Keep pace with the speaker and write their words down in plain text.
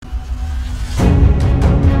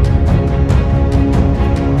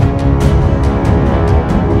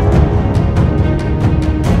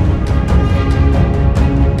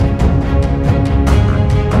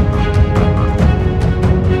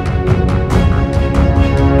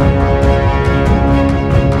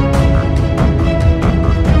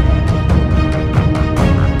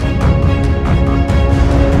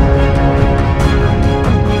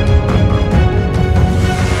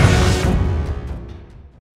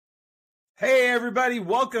Hey, everybody.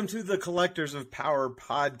 Welcome to the Collectors of Power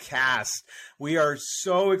podcast. We are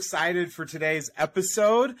so excited for today's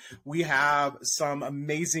episode. We have some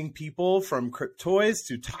amazing people from Cryptoys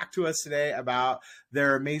to talk to us today about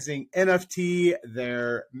their amazing NFT,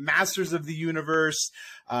 their Masters of the Universe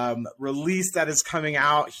release that is coming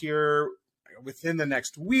out here within the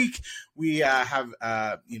next week. We have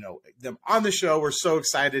them on the show. We're so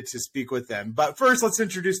excited to speak with them. But first, let's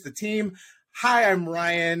introduce the team. Hi, I'm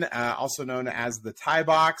Ryan, also known as the Tie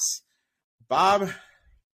Box. Bob.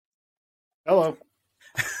 Hello.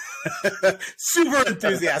 Super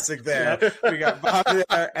enthusiastic there. Yep. We got Bob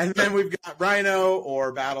there, and then we've got Rhino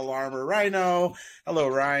or Battle Armor Rhino. Hello,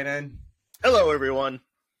 Ryan. Hello, everyone.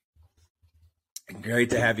 Great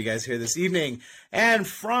to have you guys here this evening. And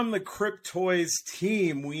from the Cryptoys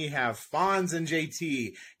team, we have Fonz and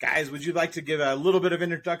JT. Guys, would you like to give a little bit of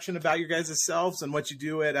introduction about your guys' selves and what you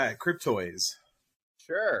do at Cryptoys?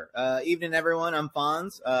 Sure. Evening, everyone. I'm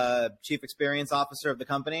Fonz, Chief Experience Officer of the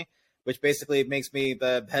company, which basically makes me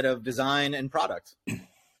the head of design and product.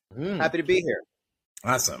 Happy to be here.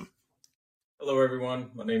 Awesome. Hello,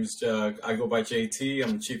 everyone. My name is I go by JT.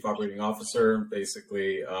 I'm the Chief Operating Officer,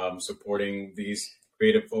 basically supporting these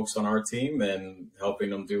creative folks on our team and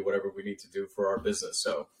helping them do whatever we need to do for our business.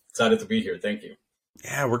 So excited to be here. Thank you.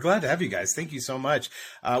 Yeah, we're glad to have you guys. Thank you so much.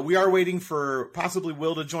 We are waiting for possibly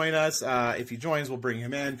Will to join us. If he joins, we'll bring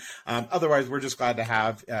him in. Otherwise, we're just glad to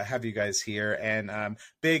have you guys here. And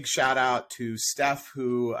big shout out to Steph,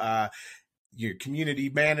 who your community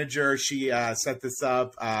manager. She set this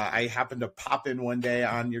up. I happened to pop in one day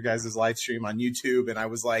on your guys' live stream on YouTube, and I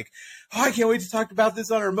was like, oh, I can't wait to talk about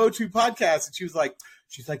this on our Motu podcast. And she's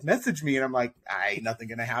like, message me. And I'm like, ain't nothing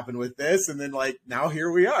going to happen with this. And then now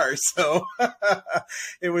here we are. So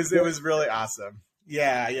it was really awesome.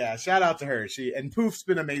 Yeah. Shout out to her. And Poof's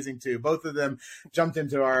been amazing too. Both of them jumped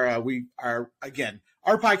into our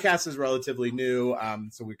podcast is relatively new.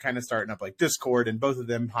 So we're kind of starting up Discord, and both of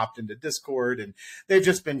them hopped into Discord, and they've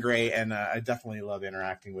just been great. And I definitely love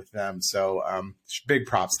interacting with them. So big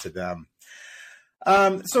props to them.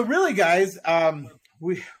 So really, guys,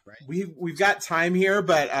 we've got time here,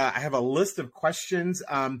 but I have a list of questions.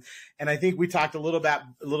 And I think we talked a little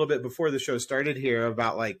bit before the show started here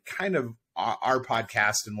about kind of our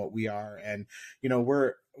podcast and what we are. And,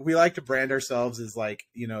 we like to brand ourselves as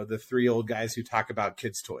the three old guys who talk about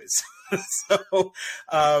kids' toys. So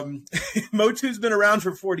Motu's been around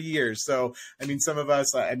for 40 years. So, some of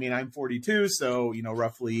us, I'm 42. So,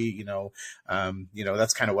 roughly,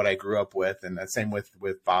 that's kind of what I grew up with. And the same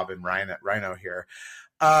with Bob and Rhino here.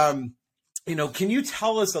 Can you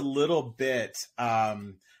tell us a little bit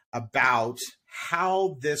about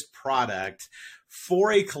how this product,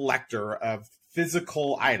 for a collector of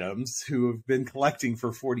physical items who have been collecting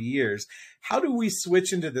for 40 years, how do we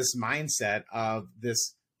switch into this mindset of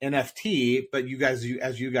this NFT, but as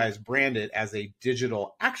you guys brand it as a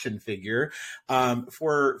digital action figure,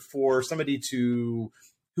 for somebody who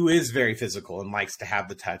is very physical and likes to have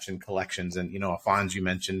the touch and collections? And, Afonso, you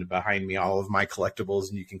mentioned behind me all of my collectibles,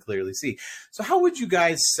 and you can clearly see. So how would you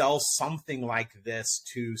guys sell something like this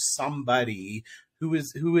to somebody who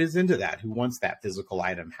is into that, who wants that physical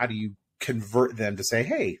item? How do you convert them to say,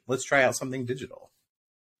 hey, let's try out something digital?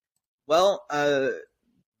 Well,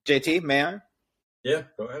 JT, may I? Yeah,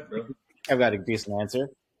 go ahead, bro. I've got a decent answer.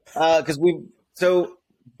 So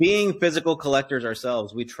being physical collectors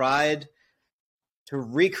ourselves, we tried to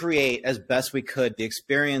recreate as best we could the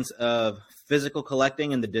experience of physical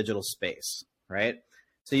collecting in the digital space, right?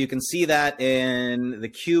 So you can see that in the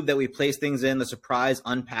cube that we place things in, the surprise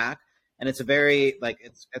unpack. And it's a very,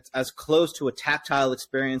 it's as close to a tactile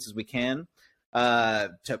experience as we can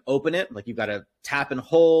to open it. You've got to tap and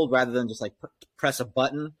hold rather than just press a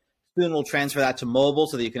button. Soon we'll transfer that to mobile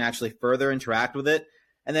so that you can actually further interact with it.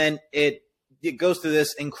 And then it goes through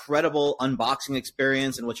this incredible unboxing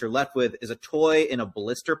experience, and what you're left with is a toy in a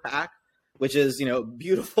blister pack, which is,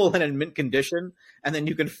 beautiful and in mint condition. And then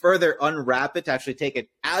you can further unwrap it to actually take it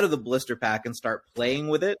out of the blister pack and start playing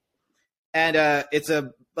with it. And it's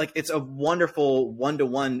a wonderful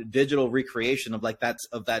one-to-one digital recreation of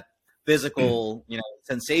that physical,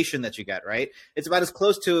 sensation that you get, right? It's about as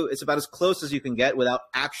close as you can get without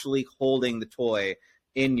actually holding the toy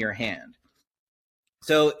in your hand.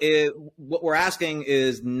 So what we're asking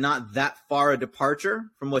is not that far a departure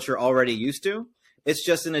from what you're already used to. It's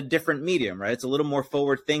just in a different medium, right? It's a little more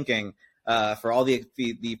forward thinking for all the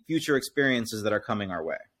future experiences that are coming our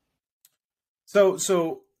way.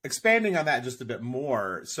 So expanding on that just a bit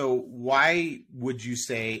more. So why would you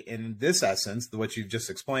say, in this essence, what you've just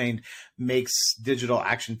explained makes digital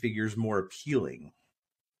action figures more appealing?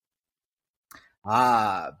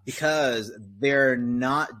 Because they're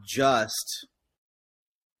not just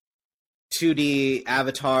 2D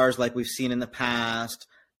avatars like we've seen in the past.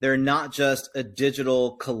 They're not just a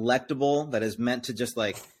digital collectible that is meant to just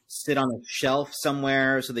like sit on a shelf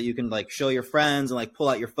somewhere so that you can like show your friends and like pull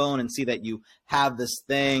out your phone and see that you have this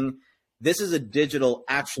thing. This is a digital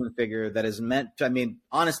action figure that is meant to, I mean,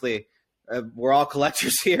 honestly, we're all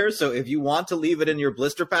collectors here. So if you want to leave it in your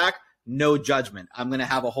blister pack, no judgment. I'm going to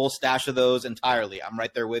have a whole stash of those entirely. I'm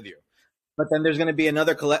right there with you. But then there's going to be an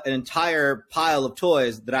entire pile of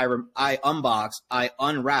toys that I unbox, I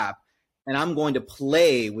unwrap, and I'm going to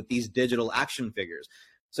play with these digital action figures.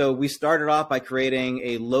 So we started off by creating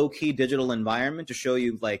a low-key digital environment to show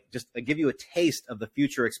you, like, just give you a taste of the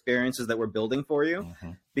future experiences that we're building for you,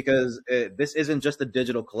 because this isn't just a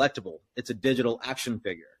digital collectible. It's a digital action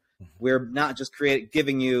figure. We're not just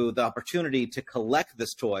giving you the opportunity to collect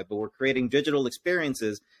this toy, but we're creating digital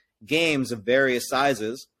experiences, games of various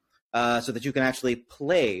sizes, so that you can actually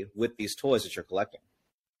play with these toys that you're collecting.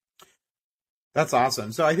 That's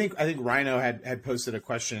awesome. So I think Rhino had posted a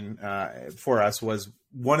question for us. Was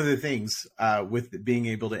one of the things with being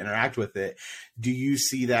able to interact with it, do you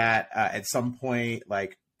see that at some point,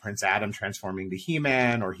 like Prince Adam transforming to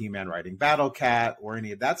He-Man, or He-Man riding Battle Cat, or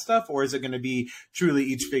any of that stuff? Or is it going to be truly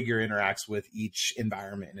each figure interacts with each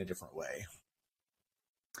environment in a different way?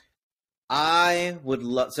 I would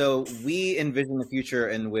love, so we envision a future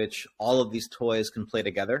in which all of these toys can play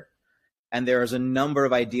together. And there's a number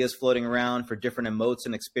of ideas floating around for different emotes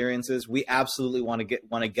and experiences. We absolutely want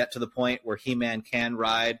to get to the point where He-Man can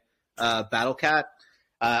ride Battle Cat.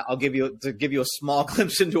 I'll give you a small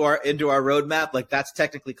glimpse into our roadmap. Like, that's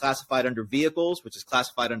technically classified under vehicles, which is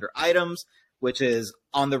classified under items, which is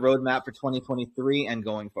on the roadmap for 2023 and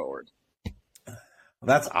going forward.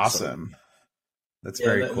 That's awesome. That's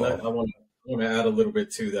very cool. I want to add a little bit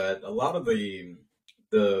to that. A lot of the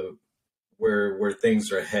where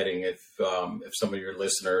things are heading, if some of your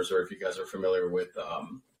listeners, or if you guys are familiar with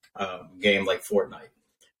a game like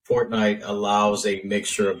Fortnite allows a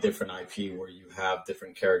mixture of different IP where you have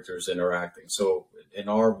different characters interacting. So in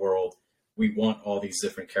our world, we want all these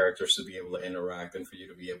different characters to be able to interact and for you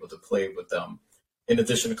to be able to play with them in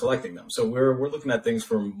addition to collecting them. So we're looking at things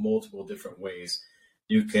from multiple different ways.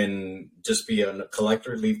 You can just be a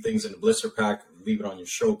collector, leave things in a blister pack, leave it on your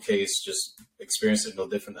showcase, just experience it no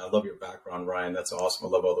different. I love your background, Ryan. That's awesome. I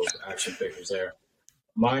love all those action figures there.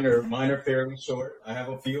 Mine are fairly short. I have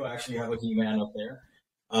a few. I actually have a He-Man up there.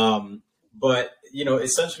 But,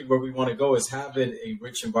 essentially where we want to go is have it a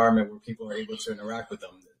rich environment where people are able to interact with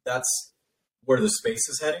them. That's where the space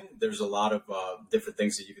is heading. There's a lot of different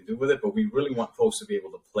things that you can do with it, but we really want folks to be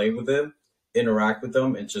able to play with them, interact with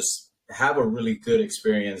them, and just have a really good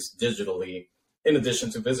experience digitally in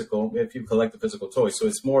addition to physical, if you collect the physical toys. So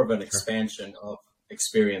it's more of an expansion of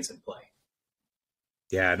experience and play.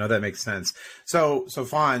 Yeah, no, that makes sense. So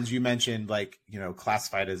Fonz, you mentioned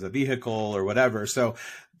classified as a vehicle or whatever. So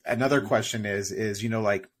another question is,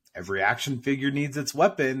 like every action figure needs its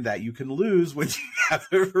weapon that you can lose when you have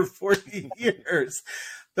it for 40 years.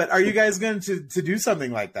 But are you guys going to do something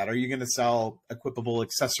like that? Are you going to sell equipable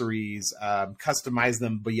accessories, customize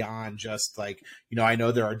them beyond just I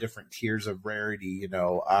know there are different tiers of rarity,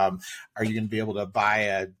 are you going to be able to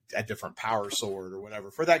buy a different power sword or whatever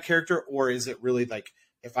for that character? Or is it really like,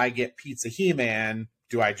 if I get Pizza He-Man,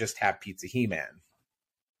 do I just have Pizza He-Man?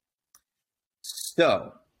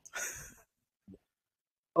 So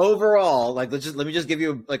overall, let me just give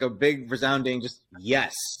you a big resounding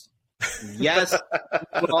yes. Yes, the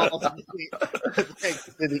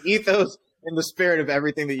ethos and the spirit of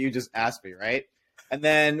everything that you just asked me, right? And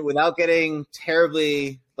then without getting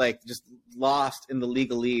terribly just lost in the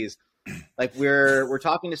legalese, we're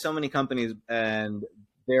talking to so many companies, and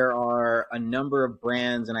there are a number of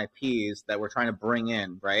brands and IPs that we're trying to bring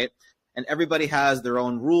in, right? And everybody has their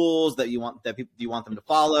own rules that you want them to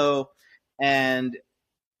follow, and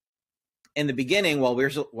in the beginning, while we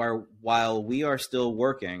are still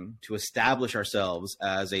working to establish ourselves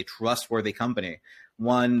as a trustworthy company,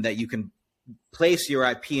 one that you can place your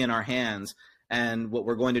IP in our hands, and what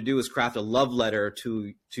we're going to do is craft a love letter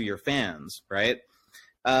to your fans, right?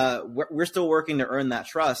 We're still working to earn that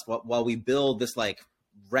trust while we build this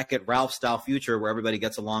Wreck-It Ralph style future where everybody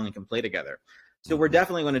gets along and can play together. So we're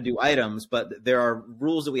definitely going to do items, but there are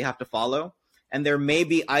rules that we have to follow. And there may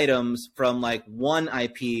be items from one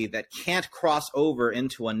IP that can't cross over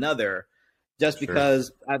into another just because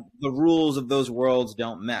the rules of those worlds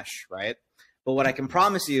don't mesh, right? But what I can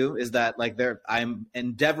promise you is that we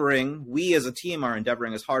as a team are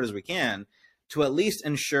endeavoring as hard as we can to at least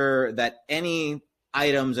ensure that any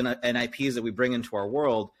items and IPs that we bring into our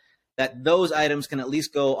world, that those items can at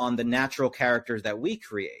least go on the natural characters that we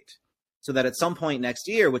create. So that at some point next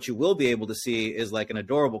year, what you will be able to see is like an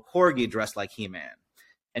adorable corgi dressed like He-Man.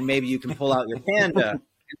 And maybe you can pull out your panda and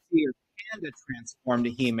see your panda transform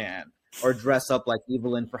to He-Man, or dress up like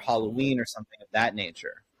Evelyn for Halloween or something of that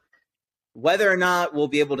nature. Whether or not we'll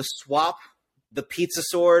be able to swap the pizza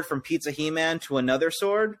sword from Pizza He-Man to another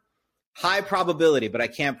sword, high probability, but I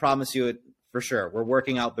can't promise you it for sure. We're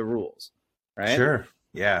working out the rules, right? Sure.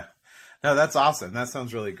 Yeah. No, that's awesome. That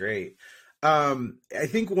sounds really great. I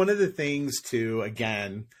think one of the things too,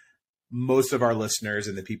 again, most of our listeners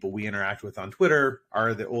and the people we interact with on Twitter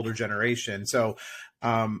are the older generation. So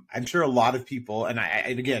I'm sure a lot of people, and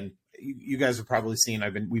again, you guys have probably seen,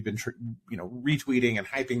 we've been retweeting and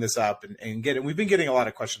hyping this up and we've been getting a lot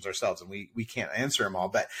of questions ourselves, and we can't answer them all.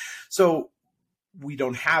 But so we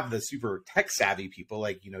don't have the super tech savvy people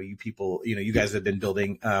like, you people, you guys have been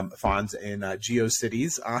building fonts in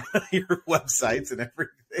GeoCities on your websites and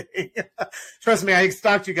everything. Trust me, I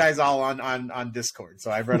stalked you guys all on Discord, so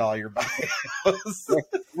I've read all your bios.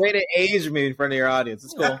 Way to age me in front of your audience.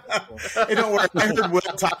 It's cool. Hey, don't worry. I heard Will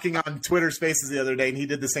talking on Twitter Spaces the other day, and he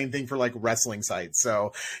did the same thing for like wrestling sites.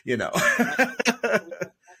 So, Will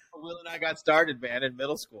and I got started, man, in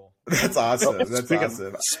middle school. That's awesome. That's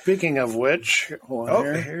awesome. Speaking of which,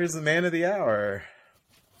 here's the man of the hour.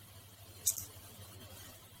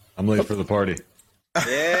 I'm late for the party.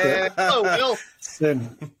 Yeah. Hello, Will.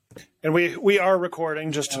 And we are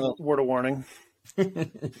recording, just a word of warning.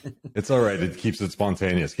 It's all right. It keeps it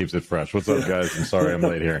spontaneous, keeps it fresh. What's up, guys? I'm sorry I'm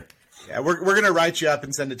late here. Yeah, we're going to write you up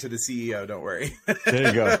and send it to the CEO. Don't worry. There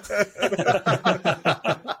you go.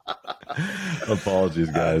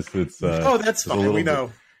 Apologies, guys. It's that's fine. We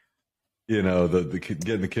know.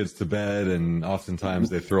 Getting the kids to bed, and oftentimes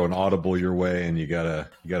they throw an audible your way, and you gotta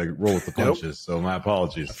roll with the punches. Nope. So my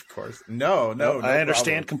apologies. Of course, no I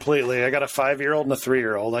understand completely. I got a 5-year-old and a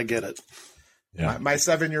 3-year-old. I get it. Yeah, my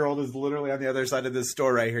 7-year-old is literally on the other side of this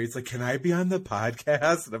store right here. He's like, "Can I be on the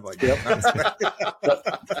podcast?" And I'm like, "Yep."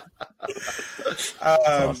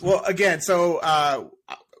 Awesome. Well, again, so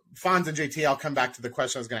Fonz and JT, I'll come back to the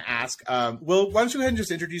question I was going to ask. Will, why don't you go ahead and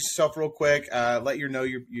just introduce yourself real quick? Let know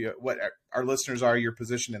what our listeners are, your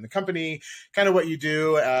position in the company, kind of what you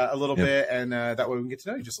do a little bit, and that way we can get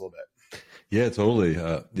to know you just a little bit. Yeah, totally.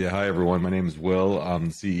 Hi, everyone. My name is Will. I'm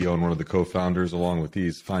the CEO and one of the co-founders, along with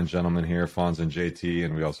these fine gentlemen here, Fonz and JT,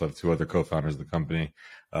 and we also have 2 other co-founders of the company,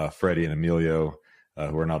 Freddie and Emilio,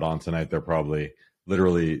 who are not on tonight. They're probably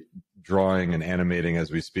literally drawing and animating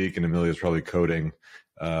as we speak, and Emilio's probably coding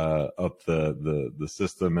up the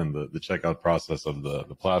system and the checkout process of the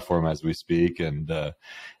platform as we speak. And the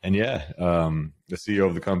CEO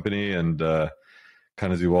of the company, and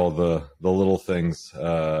kind of do all the little things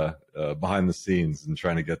behind the scenes and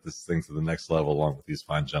trying to get this thing to the next level along with these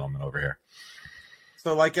fine gentlemen over here.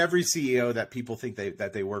 So like every CEO that people think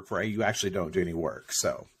that they work for, you actually don't do any work.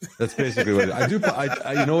 So that's basically what I do.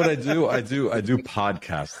 You know what I do? I do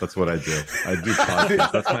podcasts. That's what I do. I do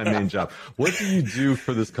podcasts. That's my main job. What do you do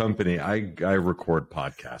for this company? I record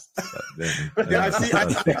podcasts.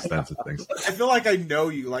 Extensive things. I feel like I know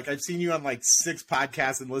you. Like I've seen you on like 6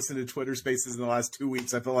 podcasts and listened to Twitter Spaces in the last 2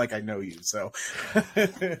 weeks. I feel like I know you. So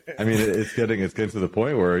I mean, it's getting to the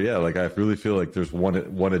point where I really feel like there's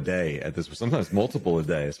one a day at this. Sometimes multiple a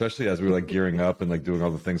day, especially as we're gearing up and doing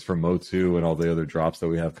all the things for Mo2 and all the other drops that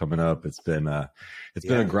we have coming up. It's been a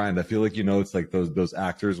grind. I feel like it's like those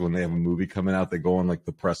actors when they have a movie coming out, they go on the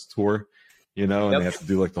press tour, and they have to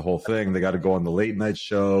do the whole thing. They got to go on the late night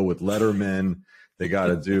show with Letterman. They got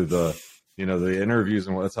to do the interviews,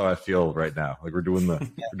 and that's how I feel right now. Like we're doing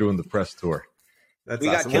the press tour. That's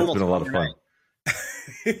awesome. It's been a lot of fun.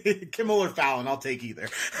 Kimmel or Fallon, I'll take either.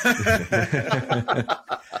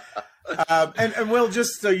 And Will,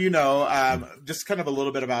 just so you know, just kind of a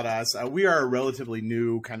little bit about us. We are a relatively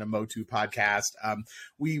new kind of Mo2 podcast.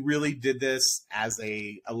 We really did this as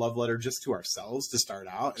a love letter just to ourselves to start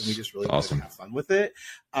out, and we just really wanted to have fun with it.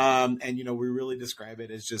 And we really describe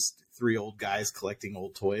it as just 3 old guys collecting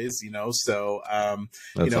old toys. So awesome.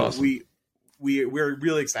 We're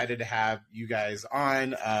really excited to have you guys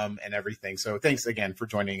on and everything. So thanks again for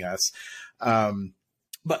joining us.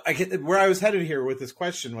 But where I was headed here with this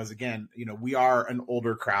question was, again, we are an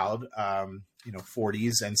older crowd,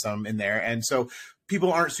 40s and some in there. And so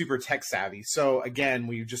people aren't super tech savvy. So again,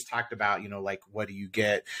 we just talked about, what do you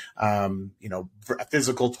get, for a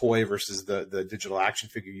physical toy versus the digital action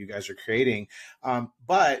figure you guys are creating.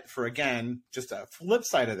 But for, again, just a flip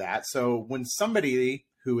side of that. So when somebody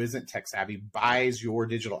who isn't tech savvy buys your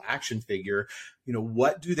digital action figure,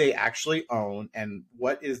 what do they actually own, and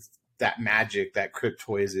what is that magic that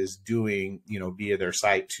Cryptoys is doing, via their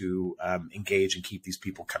site to engage and keep these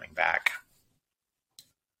people coming back.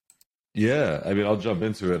 Yeah, I mean, I'll jump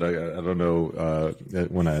into it. I don't know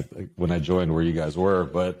when I joined where you guys were,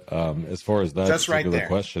 but as far as that just particular right there.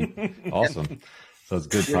 question, awesome. So it's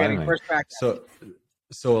good You're getting timing. first crack at it.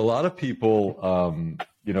 So a lot of people,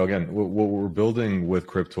 again, what we're building with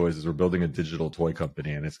Cryptoys is we're building a digital toy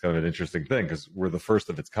company, and it's kind of an interesting thing because we're the first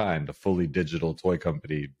of its kind, a fully digital toy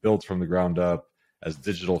company built from the ground up as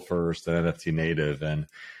digital first and NFT native. And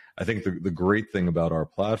I think the great thing about our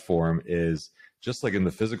platform is, just like in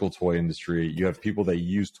the physical toy industry, you have people that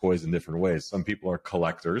use toys in different ways. Some people are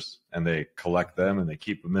collectors and they collect them and they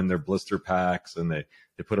keep them in their blister packs and they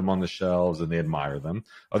put them on the shelves and they admire them.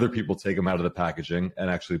 Other people take them out of the packaging and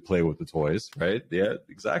actually play with the toys, right? Yeah,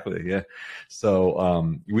 exactly. Yeah.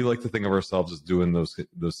 So we like to think of ourselves as doing those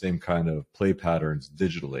same kind of play patterns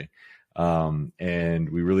digitally. And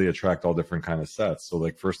we really attract all different kind of sets. So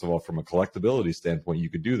like, first of all, from a collectability standpoint, you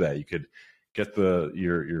could do that. You could get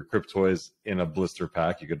your Cryptoys in a blister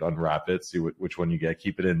pack. You could unwrap it, see which one you get,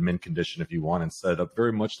 keep it in mint condition if you want, and set it up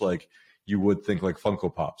very much like you would think like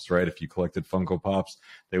Funko Pops, right? If you collected Funko Pops,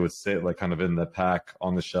 they would sit like kind of in the pack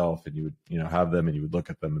on the shelf, and you would have them and you would look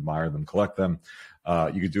at them, admire them, collect them.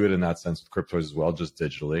 You could do it in that sense with Cryptoys as well, just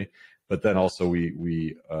digitally. But then also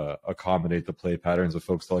we accommodate the play patterns of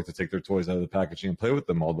folks that like to take their toys out of the packaging and play with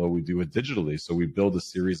them, although we do it digitally. So we build a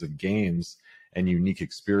series of games and unique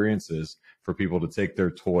experiences for people to take their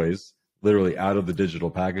toys literally out of the digital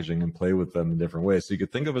packaging and play with them in different ways. So you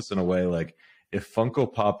could think of us in a way like if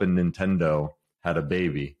Funko Pop and Nintendo had a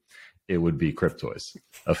baby, it would be Cryptoys,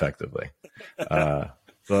 effectively.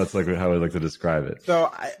 So that's like how I like to describe it. So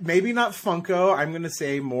maybe not Funko. I'm going to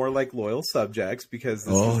say more like Loyal Subjects, because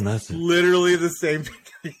this is literally the same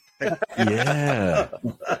thing. Yeah.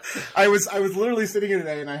 I was literally sitting here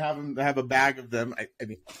today and I have a bag of them. I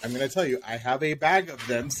mean, I'm going to tell you, I have a bag of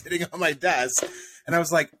them sitting on my desk, and I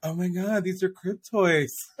was like, oh my God, these are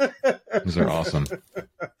Cryptoys. These are awesome.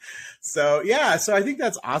 So yeah, so I think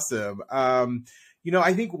that's awesome.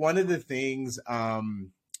 I think one of the things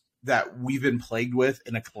that we've been plagued with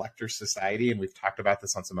in a collector society, and we've talked about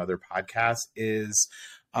this on some other podcasts, is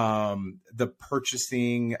the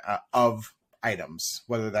purchasing of items,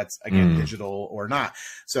 whether that's again digital or not.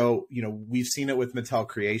 So we've seen it with Mattel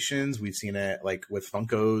Creations, we've seen it like with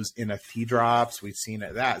Funko's NFT drops, we've seen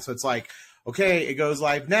it that. So it's like, okay, it goes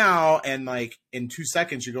live now, and like in 2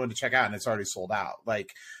 seconds you're going to check out and it's already sold out.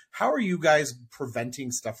 Like, how are you guys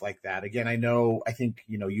preventing stuff like that? Again, I think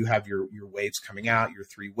you have your waves coming out, your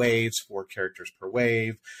 3 waves, 4 characters per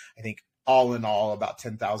wave. I think all in all about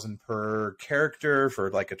 10,000 per character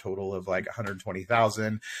for like a total of like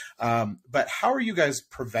 120,000. But how are you guys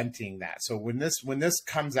preventing that? So when this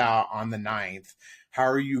comes out on the 9th, how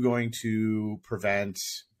are you going to prevent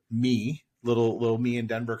me, little me in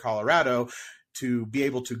Denver, Colorado, to be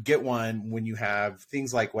able to get one when you have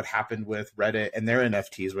things like what happened with Reddit and their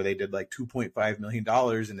NFTs, where they did like $2.5 million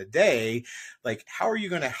in a day? Like, how are you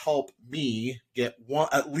going to help me get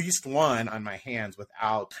at least one on my hands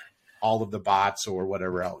without all of the bots or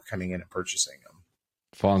whatever else coming in and purchasing them?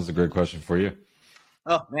 Fawn's a great question for you.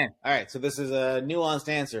 Oh man. All right. So this is a nuanced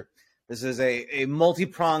answer. This is a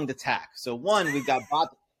multi-pronged attack. So one, we've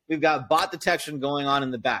got bot detection going on in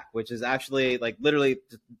the back, which is actually like literally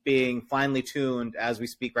being finely tuned as we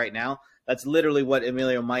speak right now. That's literally what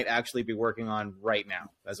Emilio might actually be working on right now,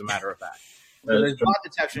 as a matter of fact. So there's bot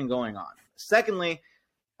detection going on. Secondly,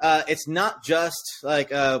 it's not just like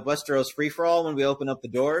Westeros free-for-all when we open up the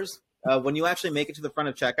doors. When you actually make it to the front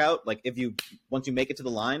of checkout, like once you make it to the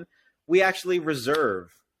line, we actually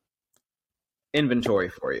reserve inventory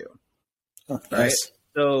for you. Oh, nice. Right?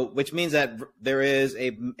 So, which means that there is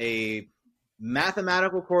a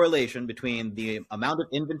mathematical correlation between the amount of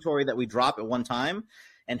inventory that we drop at one time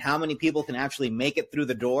and how many people can actually make it through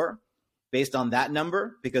the door based on that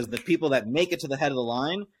number, because the people that make it to the head of the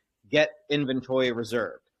line get inventory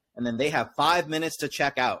reserved. And then they have 5 minutes to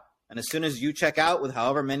check out. And as soon as you check out with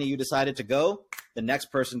however many you decided to go, the next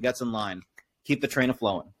person gets in line. Keep the train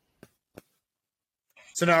flowing.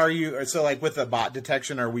 So now like with the bot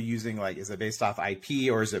detection, are we using like, is it based off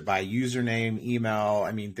IP, or is it by username, email?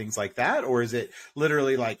 I mean, things like that. Or is it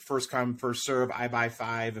literally like first come, first serve? I buy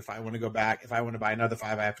 5. If I want to go back, if I want to buy another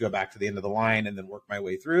 5, I have to go back to the end of the line and then work my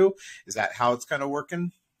way through. Is that how it's kind of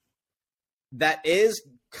working? That is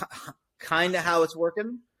kind of how it's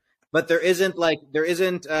working. But there isn't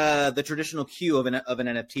the traditional queue of an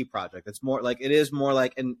NFT project. It's more like, it is more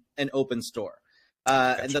like an open store.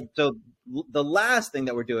 Gotcha. So the last thing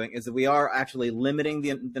that we're doing is that we are actually limiting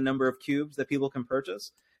the number of cubes that people can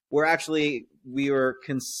purchase. we were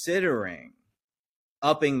considering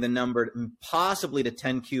upping the number possibly to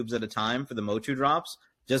 10 cubes at a time for the Motu drops,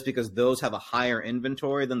 just because those have a higher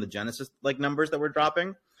inventory than the Genesis like numbers that we're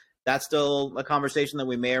dropping. That's still a conversation that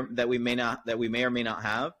we may or may not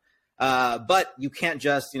have. But you can't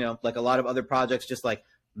just, like a lot of other projects, just like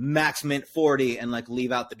max mint 40 and like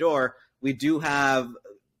leave out the door. We do have,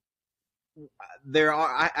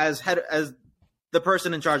 as the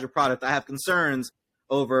person in charge of product, I have concerns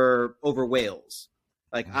over whales.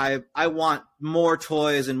 Like I want more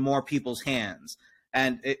toys in more people's hands.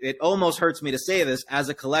 And it almost hurts me to say this as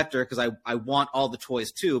a collector, because I want all the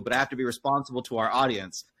toys too, but I have to be responsible to our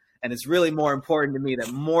audience. And it's really more important to me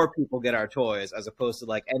that more people get our toys as opposed to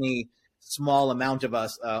like any small amount of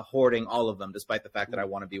us hoarding all of them, despite the fact that I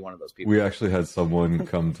want to be one of those people. We actually had someone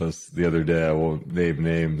come to us the other day. I won't name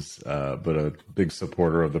names, but a big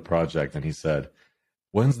supporter of the project. And he said,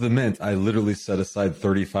 "When's the mint? I literally set aside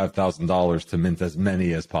 $35,000 to mint as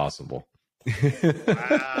many as possible."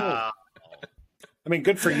 Wow. I mean,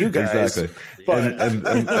 good for you guys. Exactly. But...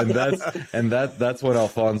 and that's what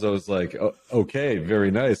Alfonso's like, okay,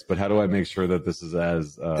 very nice, but how do I make sure that this is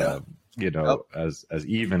as as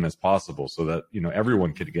even as possible, so that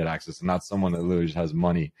everyone could get access, and not someone that literally just has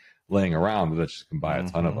money laying around that just can buy a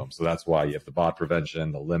ton of them. So that's why you have the bot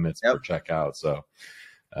prevention, the limits per checkout. So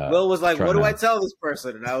Will was like, "What do I tell this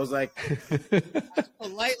person?" And I was like, as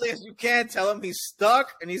politely as you can, tell him he's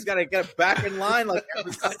stuck and he's got to get back in line like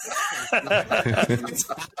every time. Not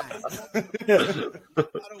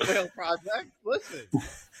a whale project. Listen,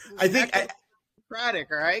 I think democratic.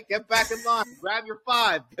 All right, get back in line. Grab your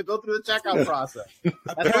 5. Go through the checkout process.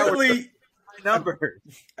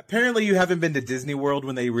 Apparently you haven't been to Disney World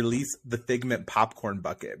when they released the Figment popcorn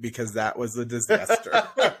bucket, because that was a disaster.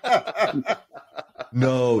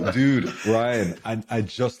 No, dude, Ryan, I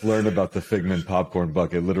just learned about the Figment popcorn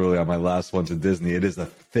bucket literally on my last one to Disney. It is a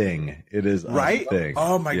thing. It is a thing.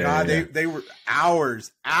 Oh my God. Yeah. They were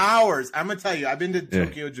hours. I'm going to tell you, I've been to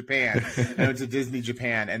Tokyo, Japan, and I went to Disney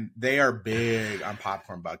Japan, and they are big on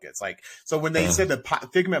popcorn buckets. Like, so when they said the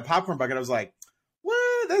Figment popcorn bucket, I was like,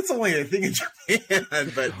 what? That's only a thing in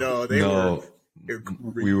Japan. But no,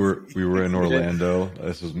 we were in Orlando.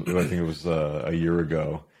 This was, I think it was a year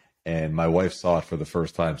ago. And my wife saw it for the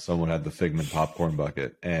first time. Someone had the Figment popcorn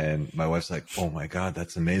bucket, and my wife's like, "Oh my God,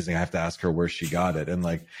 that's amazing. I have to ask her where she got it." And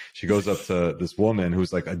like, she goes up to this woman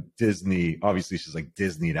who's like a Disney, obviously she's like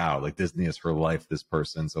Disneyed out. Like Disney is her life, this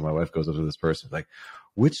person. So my wife goes up to this person like,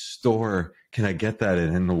 "Which store can I get that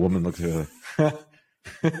in?" And the woman looks at her,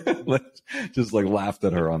 just like laughed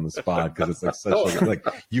at her on the spot, because it's like such like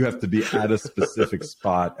you have to be at a specific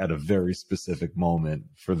spot at a very specific moment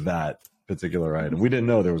for that particular item. We didn't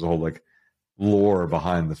know there was a whole like lore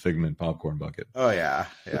behind the Figment popcorn bucket. Oh yeah.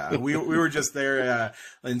 We were just there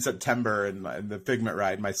in September, and the Figment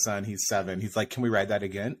ride. My son, he's 7. He's like, "Can we ride that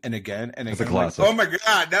again and again and again?" That's a classic. Like, oh my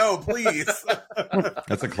God, no, please.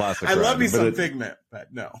 That's a classic. I love me some Figment,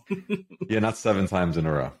 but no. Yeah, not 7 times in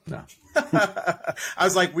a row. No. I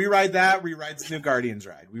was like, we ride that. We ride the new Guardians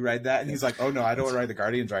ride. We ride that, and he's like, "Oh no, I don't want to ride the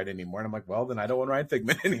Guardians ride anymore." And I'm like, "Well, then I don't want to ride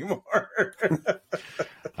Figment anymore."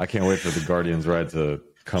 I can't wait for the Guardians ride to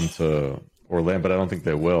come to Orlando, but I don't think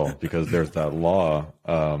they will, because there's that law.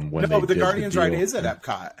 But the Guardians ride is at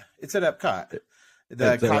Epcot. It's at Epcot.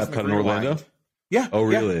 The Epcot in Orlando. Yeah. Oh,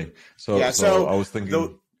 really? Yeah. So I was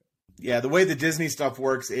thinking. The way the Disney stuff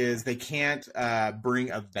works is they can't bring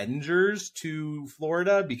Avengers to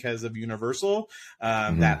Florida because of Universal.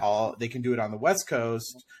 They can do it on the West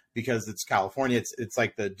Coast because it's California. It's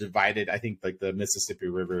like the divided. I think like the Mississippi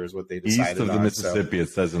River is what they decided. East of the Mississippi, it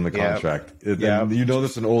says in the contract. You know,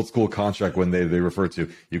 this is an old school contract when they refer to,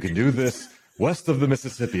 you can do this west of the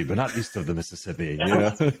Mississippi, but not east of the Mississippi.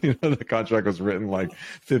 The contract was written like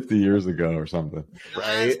 50 years ago or something.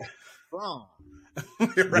 Right. Wrong.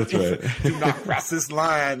 Right. That's right. Do not cross this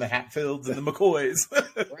line. The Hatfields and the McCoys.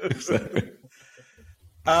 Exactly.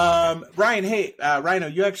 Ryan, hey, Rhino,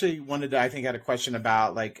 you actually wanted to, I think, had a question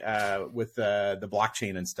about like with the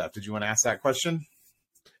blockchain and stuff. Did you want to ask that question?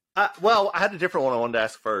 Well, I had a different one I wanted to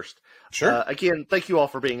ask first. Sure. Again, thank you all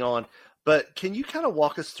for being on. But can you kind of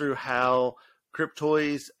walk us through how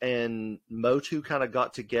Cryptoys and Motu kind of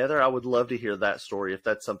got together? I would love to hear that story if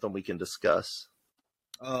that's something we can discuss.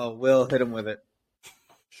 Oh, Will, hit him with it.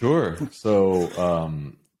 Sure. So,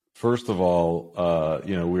 first of all,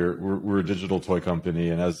 we're a digital toy company,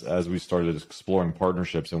 and as we started exploring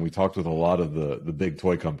partnerships, and we talked with a lot of the big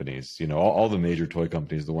toy companies, all the major toy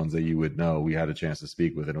companies, the ones that you would know, we had a chance to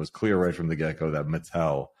speak with, and it was clear right from the get-go that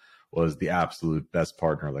Mattel was the absolute best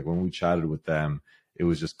partner. Like when we chatted with them, it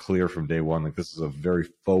was just clear from day one, like this is a very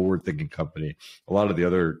forward thinking company. A lot of the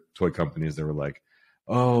other toy companies, they were like,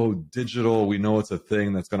 oh, digital, we know it's a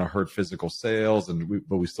thing that's going to hurt physical sales,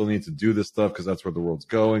 but we still need to do this stuff because that's where the world's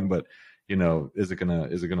going. But, is it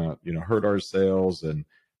gonna, hurt our sales? And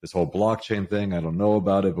this whole blockchain thing, I don't know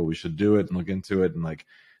about it, but we should do it and look into it. And like,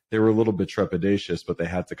 they were a little bit trepidatious, but they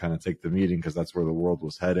had to kind of take the meeting because that's where the world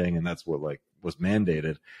was heading. And that's what like was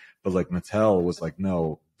mandated. But like Mattel was like,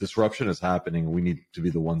 no, disruption is happening, and we need to be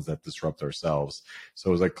the ones that disrupt ourselves. So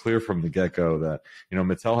it was like clear from the get-go that,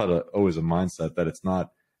 Mattel had always a mindset that it's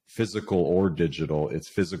not physical or digital, it's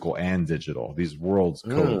physical and digital. These worlds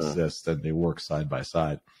coexist and they work side by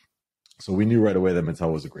side. So we knew right away that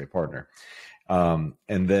Mattel was a great partner. And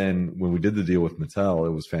then when we did the deal with Mattel,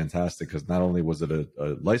 it was fantastic because not only was it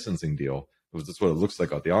a licensing deal, that's what it looks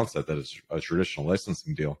like at the onset, that it's a traditional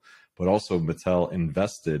licensing deal, but also Mattel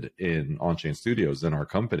invested in On-Chain Studios in our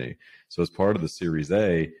company. So as part of the Series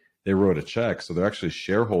A, they wrote a check. So they're actually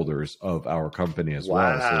shareholders of our company as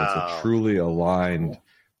well. So it's a truly aligned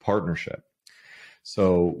partnership.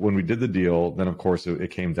 So when we did the deal, then of course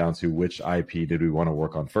it came down to which IP did we want to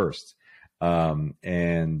work on first.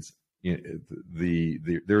 And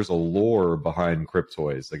there's a lore behind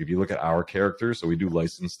Cryptoys. Like if you look at our characters, so we do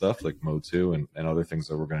licensed stuff like Mo2 and other things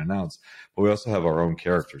that we're going to announce, but we also have our own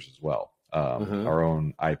characters as well, our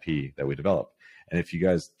own IP that we develop. And if you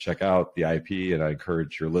guys check out the IP, and I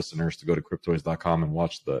encourage your listeners to go to cryptoys.com and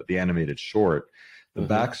watch the animated short, the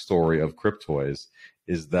backstory of Cryptoys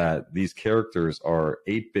is that these characters are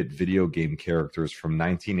 8-bit video game characters from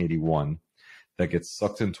 1981 that get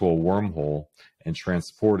sucked into a wormhole and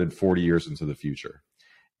transported 40 years into the future.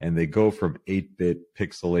 And they go from 8-bit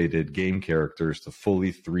pixelated game characters to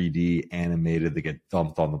fully 3D animated. They get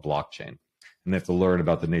dumped on the blockchain. And they have to learn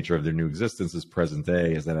about the nature of their new existence as present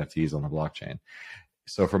day as NFTs on the blockchain.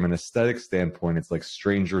 So from an aesthetic standpoint, it's like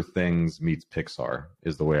Stranger Things meets Pixar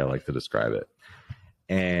is the way I like to describe it.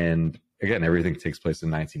 And again, everything takes place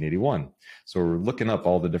in 1981. So we're looking up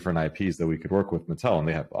all the different IPs that we could work with Mattel, and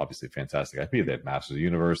they have obviously fantastic IP. They have Masters of the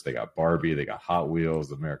Universe, they got Barbie, they got Hot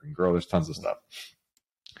Wheels, American Girl, there's tons of stuff.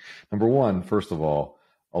 Number one, first of all,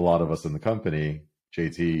 a lot of us in the company,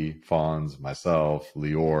 JT, Fonz, myself,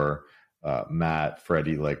 Lior, Matt,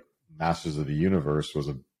 Freddie, like Masters of the Universe was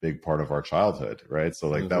a big part of our childhood, right? So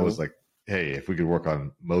like that was like, hey, if we could work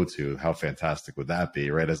on Motu, how fantastic would that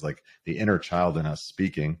be, right? As like the inner child in us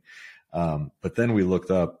speaking. But then we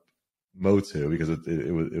looked up Motu because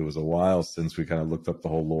it was a while since we kind of looked up the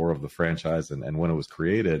whole lore of the franchise and when it was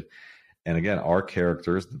created. And again, our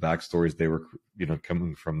characters, the backstories, they were,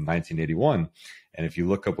 coming from 1981. And if you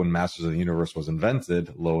look up when Masters of the Universe was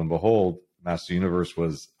invented, lo and behold, Masters of the Universe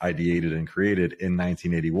was ideated and created in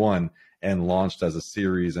 1981 and launched as a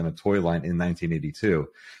series and a toy line in 1982.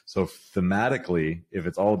 So thematically, if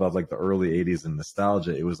it's all about like the early 80s and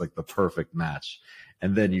nostalgia, it was like the perfect match.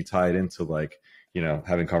 And then you tie it into like,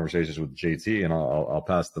 having conversations with JT, and I'll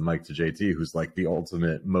pass the mic to JT, who's like the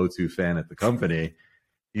ultimate Motu fan at the company.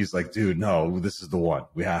 He's like, dude, no, this is the one.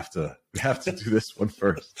 We have to do this one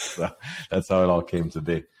first. So that's how it all came to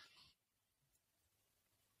be.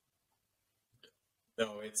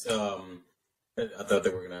 No, it's I thought they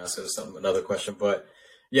were going to ask us another question, but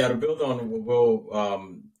yeah, to build on what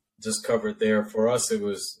Will just covered there, for us,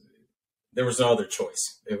 there was no other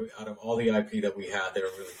choice. Out of all the IP that we had, they were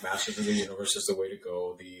really Masters of the Universe is the way to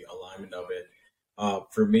go. The alignment of it.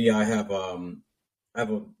 For me, I have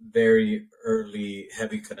a very early,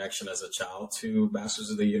 heavy connection as a child to Masters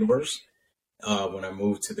of the Universe. When I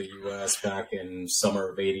moved to the U.S. back in summer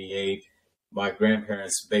of '88, my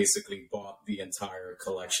grandparents basically bought the entire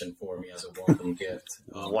collection for me as a welcome gift.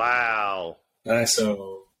 Wow. Nice.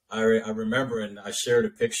 So I remember, and I shared a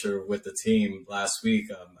picture with the team last week.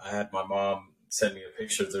 I had my mom send me a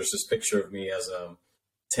picture. There's this picture of me as a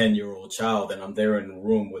 10-year-old child, and I'm there in the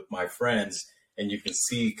room with my friends, and you can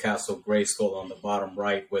see Castle Grayskull on the bottom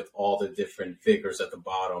right with all the different figures at the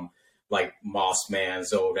bottom, like Moss Man,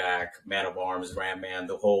 Zodak, Man of Arms, Ram Man,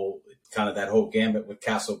 the whole kind of that whole gambit with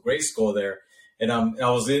Castle Grayskull there. And I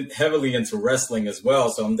was heavily into wrestling as well,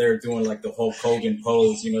 so I'm there doing like the Hulk Hogan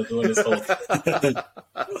pose, doing this whole.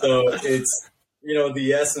 So it's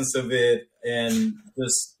the essence of it, and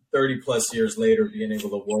just 30 plus years later, being able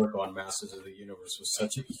to work on Masters of the Universe was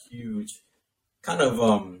such a huge kind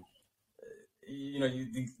of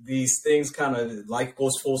these things kind of life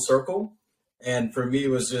goes full circle, and for me it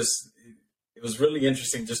was really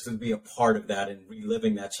interesting just to be a part of that and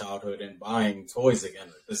reliving that childhood and buying toys again.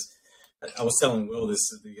 Because I was telling Will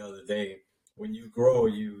this the other day, when you grow,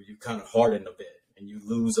 you kind of harden a bit and you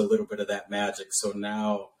lose a little bit of that magic. So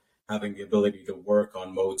now having the ability to work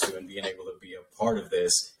on Motu and being able to be a part of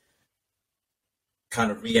this kind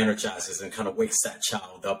of re-energizes and kind of wakes that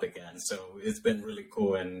child up again. So it's been really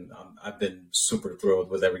cool, and I've been super thrilled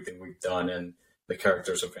with everything we've done, and the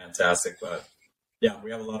characters are fantastic. But yeah, we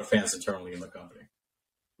have a lot of fans internally in the company.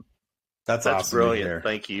 That's awesome. Brilliant.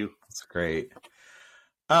 Thank you. That's great.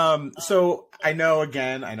 So I know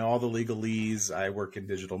all the legalese. I work in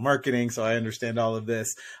digital marketing, so I understand all of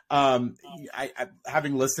this. I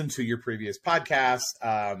having listened to your previous podcast,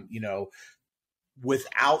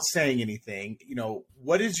 without saying anything,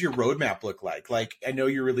 what does your roadmap look like? Like, I know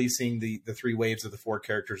you're releasing the 3 waves of the 4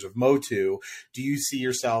 characters of Motu. Do you see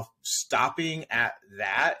yourself stopping at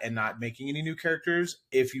that and not making any new characters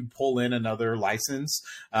if you pull in another license,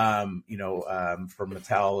 from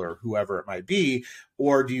Mattel or whoever it might be?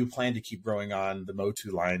 Or do you plan to keep growing on the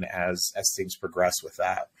Motu line as things progress with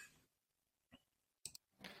that?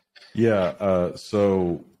 Yeah.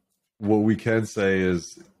 So what we can say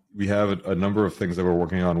is, we have a number of things that we're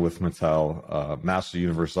working on with Mattel. Master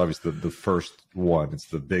Universe is obviously the first one. It's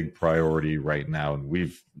the big priority right now. And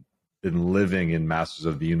we've been living in Masters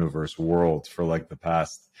of the Universe world for like the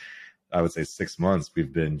past, I would say, 6 months.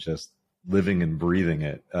 We've been just living and breathing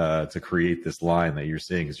it to create this line that you're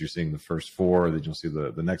seeing. Because you're seeing the first 4, then you'll see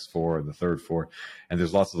the next 4 and the third 4. And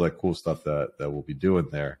there's lots of like cool stuff that we'll be doing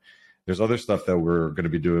there. There's other stuff that we're going to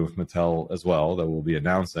be doing with Mattel as well that we'll be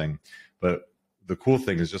announcing. But the cool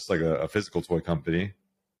thing is, just like a physical toy company,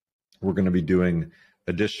 we're going to be doing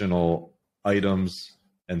additional items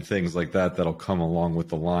and things like that that'll come along with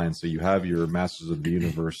the line. So you have your Masters of the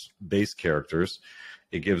Universe base characters.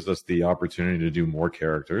 It gives us the opportunity to do more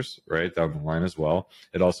characters, right, down the line as well.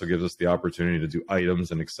 It also gives us the opportunity to do items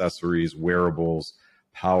and accessories, wearables,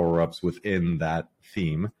 power-ups within that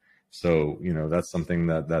theme. So, that's something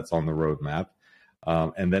that's on the roadmap.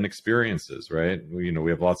 And then experiences, right? We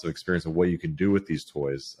have lots of experience of what you can do with these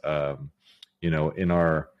toys. In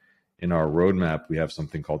our roadmap, we have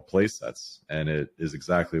something called play sets, and it is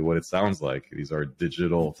exactly what it sounds like. These are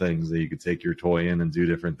digital things that you could take your toy in and do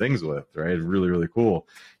different things with, right? Really, really cool.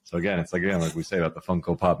 So again, it's like we say about the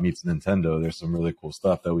Funko Pop meets Nintendo, there's some really cool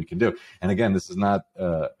stuff that we can do. And again, this is not,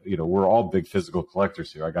 we're all big physical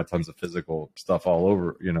collectors here. I got tons of physical stuff all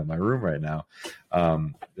over, my room right now.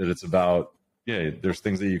 That it's about, there's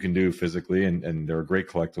things that you can do physically, and there are great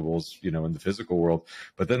collectibles, in the physical world.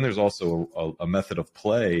 But then there's also a method of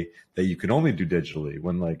play that you can only do digitally.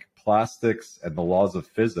 When like plastics and the laws of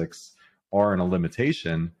physics aren't a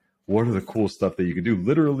limitation, what are the cool stuff that you could do?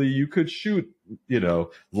 Literally, you could shoot,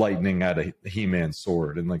 lightning at a He-Man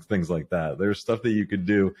sword and like things like that. There's stuff that you could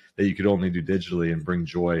do that you could only do digitally and bring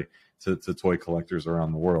joy to toy collectors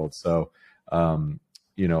around the world. So,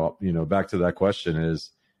 back to that question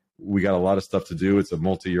is, we got a lot of stuff to do. It's a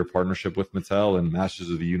multi-year partnership with Mattel, and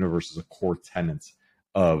Masters of the Universe is a core tenet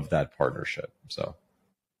of that partnership. So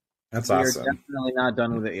that's awesome. We're definitely not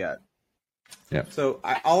done with it yet. Yeah. So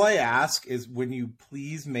all I ask is, when you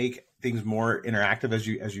please make things more interactive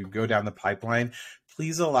as you go down the pipeline,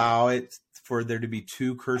 please allow it for there to be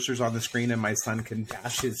 2 cursors on the screen, and my son can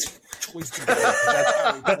dash his toys together. That's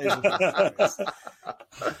how he plays with his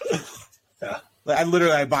toys. Yeah.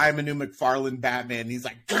 I buy him a new McFarlane Batman, and he's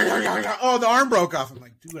like, oh, the arm broke off. I'm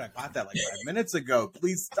like, dude, I bought that like 5 minutes ago.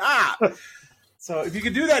 Please stop. So if you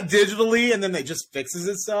could do that digitally, and then it just fixes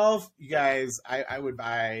itself, you guys, I would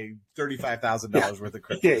buy $35,000 worth of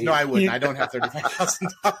Cryptoys. Yeah, no, I wouldn't. I don't have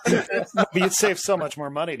 $35,000. But you'd save so much more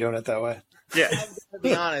money doing it that way. Yeah. To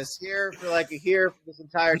be honest, here for this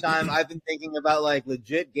entire time, I've been thinking about like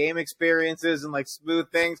legit game experiences and like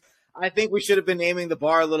smooth things. I think we should have been aiming the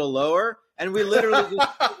bar a little lower, and we literally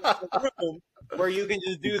just have a room where you can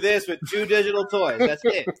just do this with 2 digital toys. That's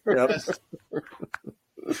it. Yep.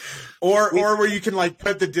 Or where you can like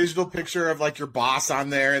put the digital picture of like your boss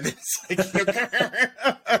on there, and it's like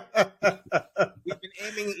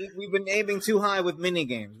we've been aiming too high with mini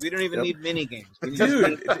games. We don't even need mini games.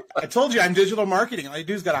 Dude, I told you I'm digital marketing. All you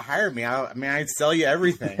do is got to hire me. I'd sell you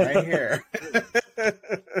everything right here. I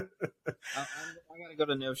gotta go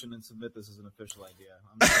to Notion and submit this as an official idea.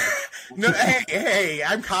 No, hey,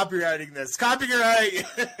 I'm copywriting this. Copyright.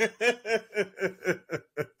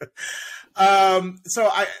 So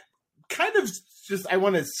I kind of I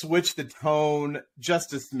want to switch the tone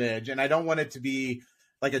just a smidge, and I don't want it to be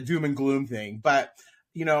like a doom and gloom thing, but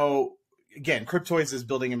again, Cryptoys is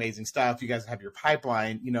building amazing stuff. You guys have your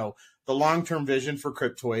pipeline. The long-term vision for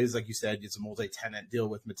Cryptoys, like you said, it's a multi-tenant deal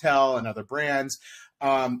with Mattel and other brands.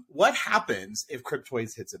 What happens if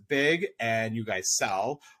Cryptoys hits it big and you guys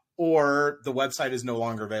sell? or the website is no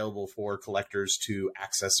longer available for collectors to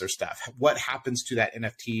access their stuff. What happens to that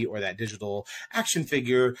NFT or that digital action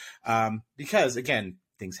figure? Because again,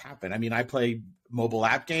 things happen. I mean, I play mobile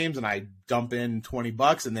app games and I dump in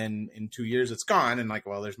 $20 and then in 2 years it's gone, and like,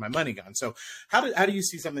 well, there's my money gone. So how do you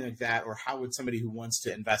see something like that? Or how would somebody who wants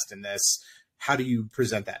to invest in this, how do you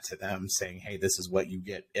present that to them, saying, hey, this is what you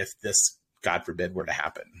get if this, God forbid, were to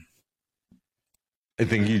happen? I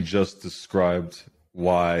think you just described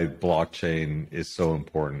why blockchain is so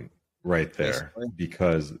important right there,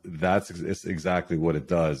 because it's exactly what it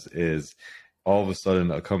does. Is all of a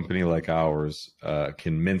sudden a company like ours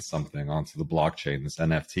can mint something onto the blockchain. This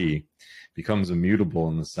NFT becomes immutable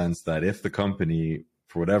in the sense that if the company,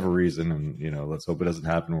 for whatever reason, and let's hope it doesn't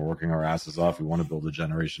happen, we're working our asses off, we want to build a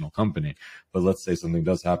generational company, but let's say something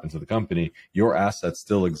does happen to the company, your asset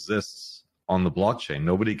still exists on the blockchain.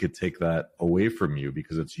 Nobody could take that away from you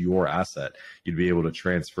because it's your asset. You'd be able to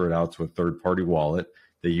transfer it out to a third-party wallet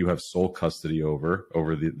that you have sole custody over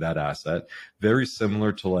that asset. Very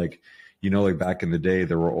similar to like back in the day,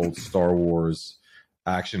 there were old Star Wars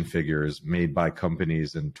action figures made by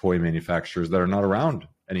companies and toy manufacturers that are not around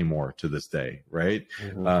anymore to this day, right?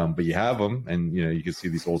 Mm-hmm. But you have them, and you can see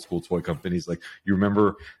these old school toy companies. Like, you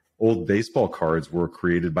remember old baseball cards were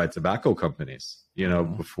created by tobacco companies,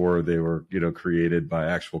 mm-hmm. before they were, created by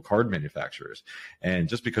actual card manufacturers. And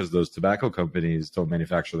just because those tobacco companies don't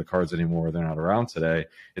manufacture the cards anymore, they're not around today,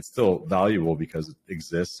 it's still valuable because it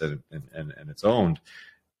exists and it's owned.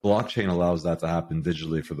 Blockchain allows that to happen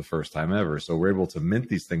digitally for the first time ever. So we're able to mint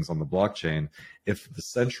these things on the blockchain. If the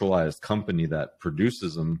centralized company that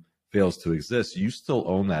produces them fails to exist, you still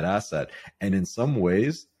own that asset. And in some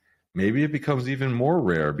ways, maybe it becomes even more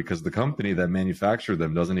rare because the company that manufactured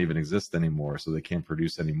them doesn't even exist anymore. So they can't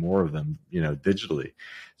produce any more of them, digitally.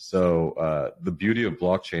 So the beauty of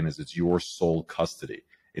blockchain is it's your sole custody.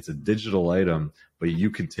 It's a digital item, but you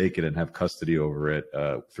can take it and have custody over it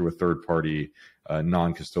through a third-party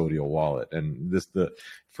non-custodial wallet. And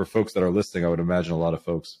for folks that are listening, I would imagine a lot of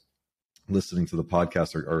folks listening to the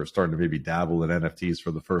podcast are starting to maybe dabble in NFTs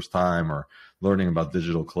for the first time or learning about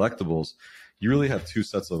digital collectibles. You really have two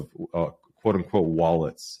sets of quote-unquote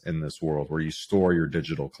wallets in this world where you store your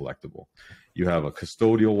digital collectible. You have a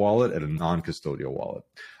custodial wallet and a non-custodial wallet.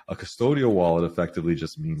 A custodial wallet effectively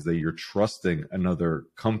just means that you're trusting another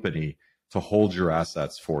company to hold your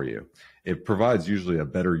assets for you. It provides usually a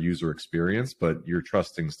better user experience, but you're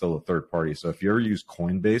trusting still a third party. So if you ever use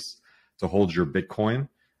Coinbase to hold your Bitcoin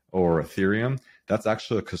or Ethereum, that's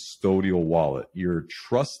actually a custodial wallet. You're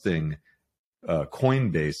trusting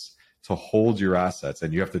Coinbase to hold your assets,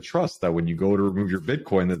 and you have to trust that when you go to remove your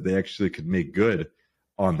Bitcoin that they actually could make good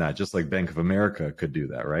on that, just like Bank of America could do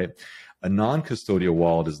that, right? A non-custodial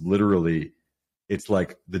wallet is literally, it's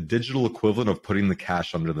like the digital equivalent of putting the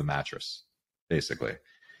cash under the mattress, basically.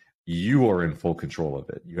 You are in full control of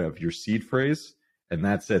it. You have your seed phrase, and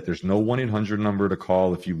that's it. There's no 1-800 number to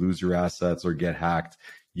call if you lose your assets or get hacked.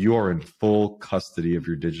 You are in full custody of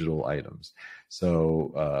your digital items.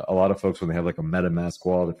 So a lot of folks, when they have like a MetaMask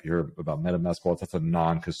wallet, if you hear about MetaMask wallets, that's a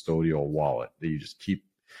non-custodial wallet that you just keep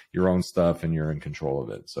your own stuff and you're in control of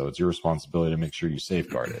it. So it's your responsibility to make sure you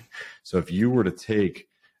safeguard it. So if you were to take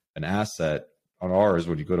an asset on ours,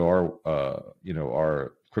 when you go to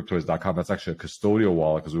our Cryptoys.com, that's actually a custodial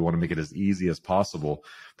wallet because we want to make it as easy as possible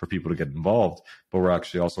for people to get involved. But we're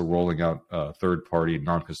actually also rolling out third-party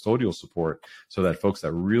non-custodial support so that folks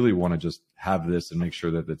that really want to just have this and make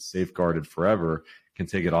sure that it's safeguarded forever can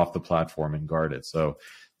take it off the platform and guard it. So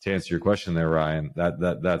to answer your question there, Ryan,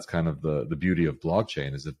 that's kind of the beauty of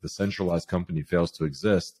blockchain, is if the centralized company fails to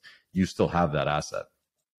exist, you still have that asset.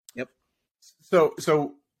 Yep.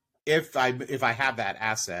 So if I have that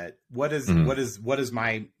asset, what is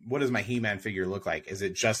my He-Man figure look like? Is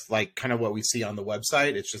it just like kind of what we see on the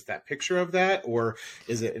website? It's just that picture of that, or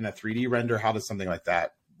is it in a 3D render? How does something like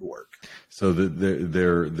that work? So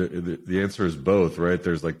the answer is both, right?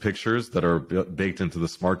 There's like pictures that are baked into the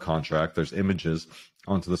smart contract. There's images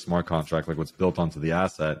onto the smart contract, like what's built onto the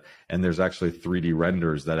asset, and there's actually 3D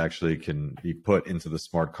renders that actually can be put into the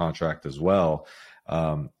smart contract as well.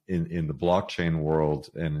 In the blockchain world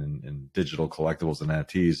and in digital collectibles and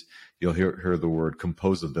NFTs, you'll hear the word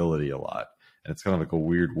composability a lot. And it's kind of like a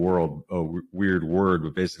weird word,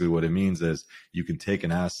 but basically what it means is you can take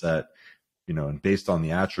an asset, and based on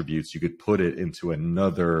the attributes, you could put it into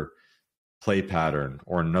another play pattern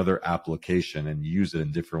or another application and use it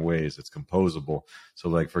in different ways. It's composable. So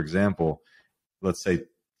like, for example, let's say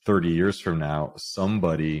 30 years from now,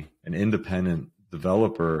 an independent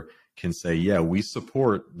developer can say, yeah, we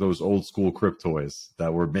support those old school Cryptoys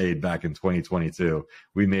that were made back in 2022.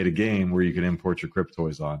 We made a game where you can import your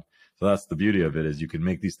Cryptoys on. So that's the beauty of it, is you can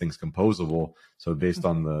make these things composable. So based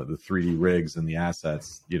on the 3D rigs and the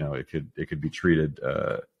assets, it could be treated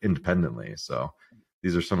independently. So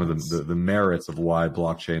these are some of the merits of why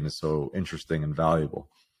blockchain is so interesting and valuable.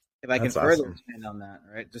 If I can further expand on that,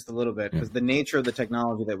 right, just a little bit, because the nature of the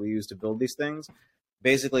technology that we use to build these things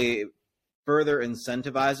basically further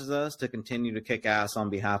incentivizes us to continue to kick ass on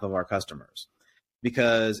behalf of our customers.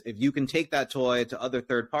 Because if you can take that toy to other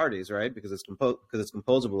third parties, right, because it's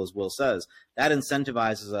composable, as Will says, that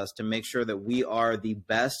incentivizes us to make sure that we are the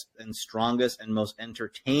best and strongest and most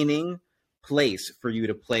entertaining place for you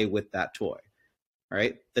to play with that toy,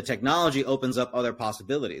 right? The technology opens up other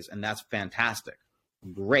possibilities, and that's fantastic.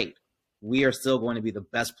 Great. We are still going to be the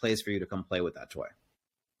best place for you to come play with that toy.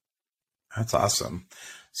 That's awesome.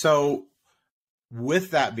 So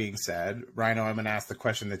with that being said, Rhino, I'm going to ask the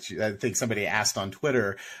question that I think somebody asked on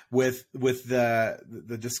Twitter. With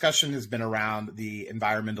the discussion has been around the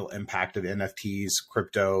environmental impact of NFTs,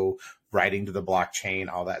 crypto, writing to the blockchain,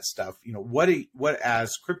 all that stuff. What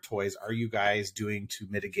as Cryptoys are you guys doing to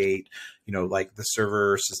mitigate, like the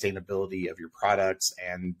server sustainability of your products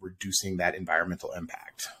and reducing that environmental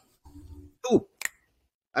impact? Ooh,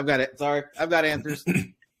 I've got it. Sorry, I've got answers.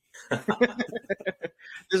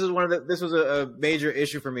 This was a major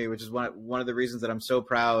issue for me, which is one of the reasons that I'm so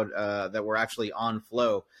proud that we're actually on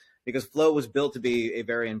Flow, because Flow was built to be a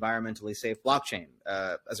very environmentally safe blockchain.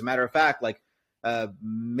 As a matter of fact,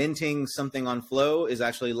 minting something on Flow is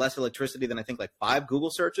actually less electricity than I think 5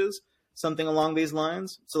 Google searches, something along these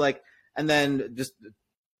lines. So and then just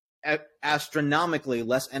astronomically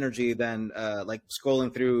less energy than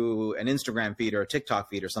scrolling through an Instagram feed or a TikTok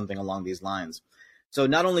feed or something along these lines. So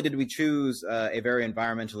not only did we choose a very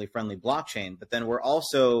environmentally friendly blockchain, but then we're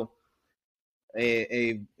also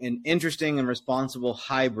an interesting and responsible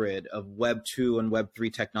hybrid of Web 2 and Web 3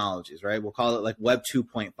 technologies, right? We'll call it Web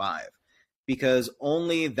 2.5, because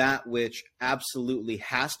only that which absolutely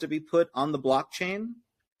has to be put on the blockchain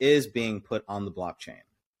is being put on the blockchain.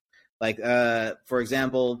 For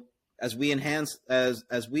example, as we enhance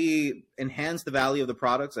the value of the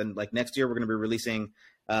products, and next year we're going to be releasing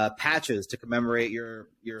patches to commemorate your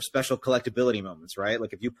special collectability moments, right?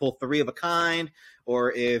 If you pull 3 of a kind,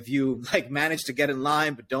 or if you manage to get in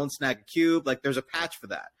line but don't snag a cube, there's a patch for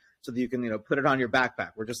that, so that you can put it on your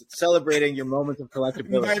backpack. We're just celebrating your moments of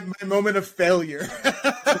collectability. My moment of failure.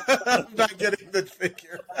 I'm not getting the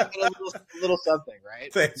figure. a little something,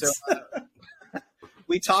 right? Thanks. So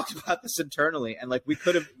we talked about this internally, and we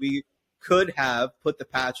could have put the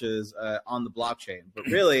patches on the blockchain, but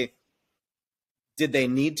really, did they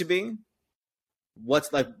need to be? What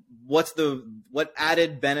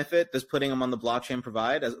added benefit does putting them on the blockchain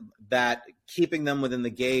provide, as that keeping them within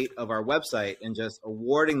the gate of our website and just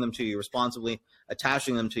awarding them to you responsibly,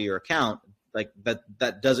 attaching them to your account,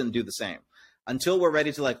 that doesn't do the same. Until we're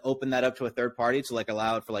ready to open that up to a third party to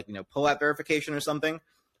allow it for POAP verification or something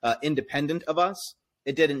independent of us,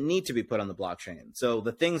 it didn't need to be put on the blockchain. So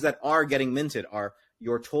the things that are getting minted are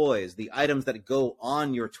your toys, the items that go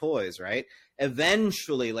on your toys, right?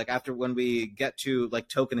 Eventually, after when we get to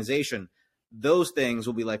tokenization, those things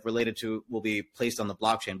will be will be placed on the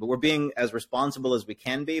blockchain. But we're being as responsible as we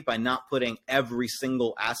can be by not putting every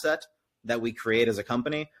single asset that we create as a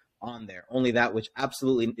company on there. Only that which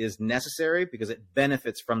absolutely is necessary because it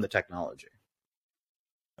benefits from the technology.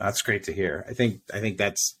 That's great to hear. I think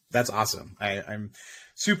that's awesome. I'm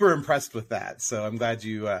super impressed with that. So I'm glad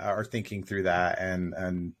you are thinking through that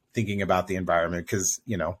and thinking about the environment, because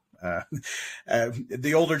the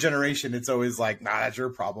older generation, it's always nah, that's your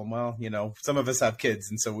problem. Well, some of us have kids,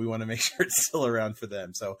 and so we want to make sure it's still around for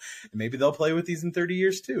them. So maybe they'll play with these in 30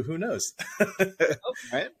 years too. Who knows?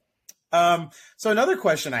 Okay. So another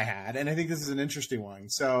question I had, and I think this is an interesting one.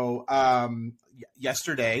 So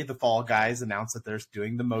yesterday, the Fall Guys announced that they're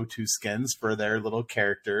doing the Motu skins for their little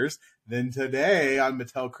characters. Then today on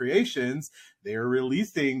Mattel Creations, they're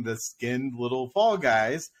releasing the skinned little Fall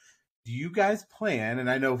Guys. Do you guys plan, and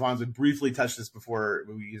I know Fonz would briefly touch this before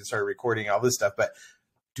we started recording all this stuff, but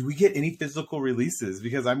do we get any physical releases?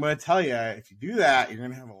 Because I'm going to tell you, if you do that, you're going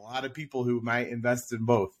to have a lot of people who might invest in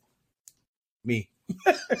both. Me.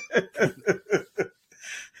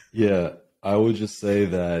 Yeah, I would just say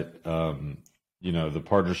that the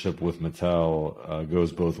partnership with Mattel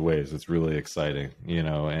goes both ways. It's really exciting,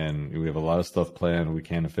 and we have a lot of stuff planned. We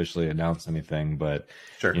can't officially announce anything, but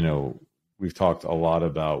sure. We've talked a lot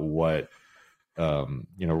about what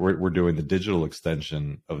we're doing the digital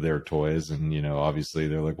extension of their toys, and obviously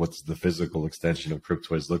they're what's the physical extension of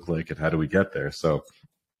Cryptoys look like, and how do we get there? So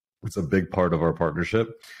It's a big part of our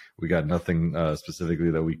partnership. We got nothing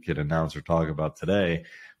specifically that we could announce or talk about today,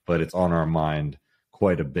 but it's on our mind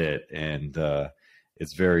quite a bit. And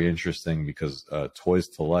it's very interesting because Toys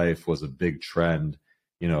to Life was a big trend,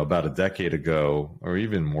 about a decade ago, or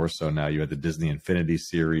even more so now. You had the Disney Infinity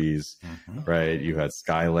series, right? You had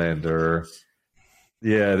Skylander.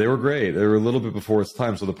 Yeah, they were great. They were a little bit before its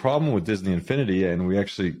time. So the problem with Disney Infinity, and we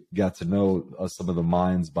actually got to know some of the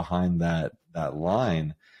minds behind that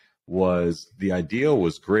line, was the idea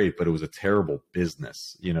was great, but it was a terrible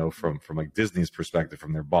business, from like Disney's perspective,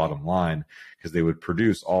 from their bottom line, because they would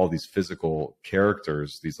produce all these physical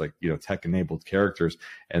characters, these like, tech-enabled characters,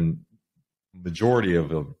 and majority of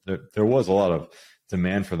them, there was a lot of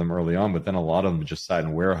demand for them early on, but then a lot of them just sat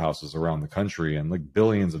in warehouses around the country, and like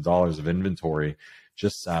billions of dollars of inventory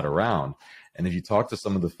just sat around. And if you talk to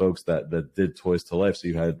some of the folks that did Toys to Life, so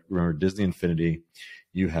you had, remember, Disney Infinity,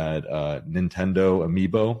 you had Nintendo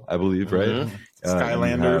Amiibo, I believe, right?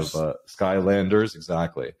 Skylanders. Skylanders,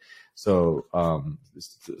 exactly. So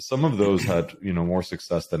some of those had more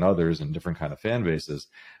success than others and different kind of fan bases.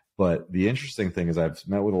 But the interesting thing is I've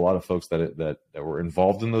met with a lot of folks that were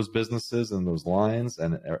involved in those businesses and those lines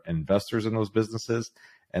and investors in those businesses,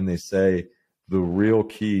 and they say the real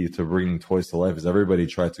key to bringing Toys to Life is everybody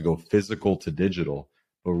tried to go physical to digital,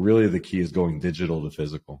 but really the key is going digital to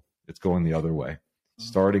physical. It's going the other way.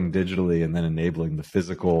 Starting digitally and then enabling the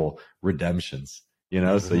physical redemptions,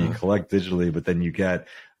 so you collect digitally, but then you get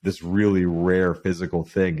this really rare physical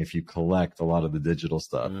thing if you collect a lot of the digital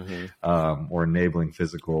stuff, or enabling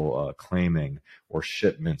physical claiming or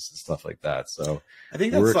shipments and stuff like that. So I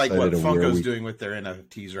think that's like what Funko's doing with their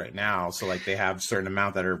NFTs right now. So like they have a certain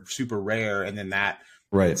amount that are super rare, and then that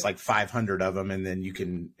it's like 500 of them, and then you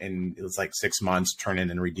can, and it's like 6 months, turn in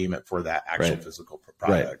and redeem it for that actual physical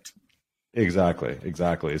product.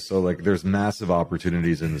 Exactly. So like there's massive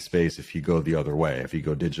opportunities in the space if you go the other way, if you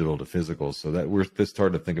go digital to physical. So that we're just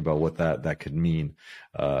starting to think about what that could mean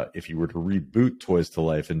if you were to reboot Toys to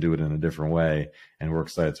Life and do it in a different way. And we're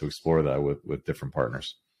excited to explore that with different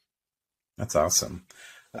partners. That's awesome.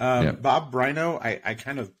 Bob, Brino, I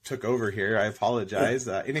kind of took over here. I apologize.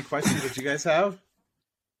 Any questions that you guys have?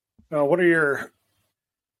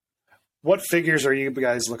 What figures are you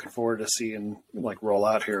guys looking forward to seeing like roll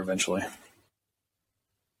out here eventually?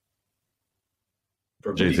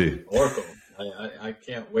 For me, Oracle. I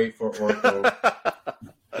can't wait for Oracle.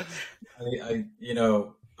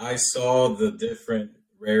 I saw the different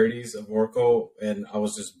rarities of Oracle, and I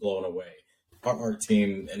was just blown away. Our art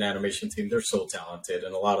team and animation team, they're so talented,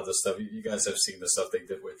 and a lot of the stuff, you guys have seen the stuff they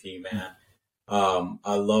did with He-Man.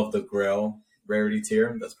 I love the Grail rarity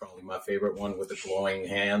tier. That's probably my favorite one, with the glowing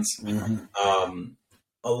hands.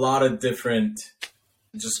 A lot of different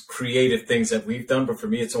just creative things that we've done, but for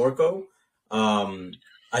me it's Orko.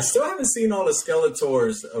 I still haven't seen all the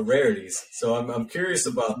Skeletor's rarities, so I'm curious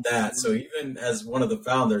about that. So even as one of the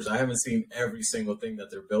founders, I haven't seen every single thing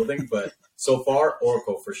that they're building, but so far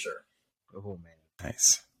Orko for sure. Oh man,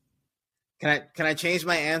 nice. Can I change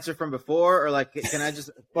my answer from before, or like can I just?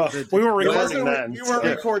 Well, we were recording then. You weren't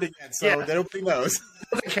recording it, so nobody knows.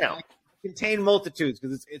 Doesn't count. Contain multitudes,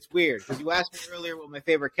 because it's weird. Because you asked me earlier what my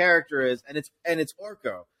favorite character is, and it's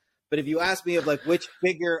Orko. But if you ask me of like which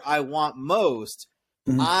figure I want most,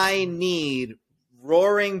 I need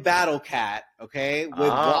Roaring Battle Cat, okay, with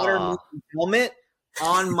water helmet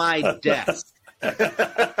on my desk.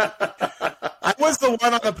 I was the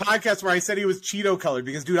one on the podcast where I said he was Cheeto colored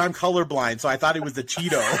because, dude, I'm colorblind, so I thought he was the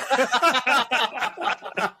Cheeto.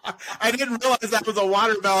 I didn't realize that was a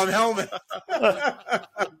watermelon helmet.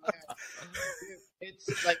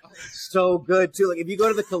 It's like so good too. Like if you go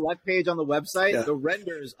to the collect page on the website, the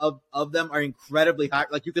renders of them are incredibly high.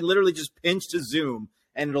 Like you can literally just pinch to zoom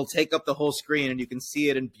and it'll take up the whole screen and you can see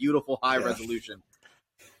it in beautiful high resolution.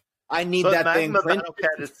 I need that thing. Battle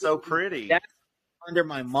Cat is so pretty. That's under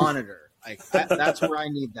my monitor. Like that's where I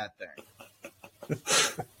need that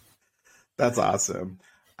thing. That's awesome.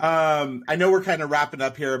 I know we're kind of wrapping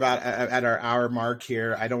up here about at our hour mark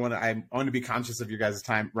here. I want to be conscious of your guys'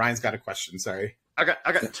 time. Ryan's got a question. Sorry. I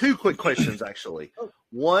got two quick questions actually.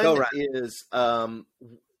 One is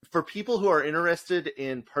for people who are interested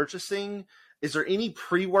in purchasing, is there any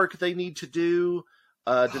pre-work they need to do?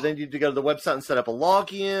 Do they need to go to the website and set up a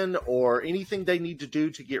login, or anything they need to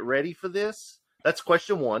do to get ready for this? That's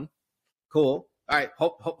question one. Cool. All right.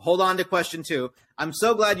 Hold on to question two. I'm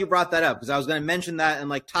so glad you brought that up because I was going to mention that and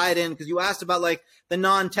like tie it in because you asked about like the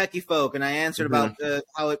non-techie folk and I answered about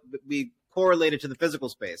how we correlated to the physical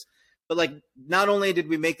space. But like, not only did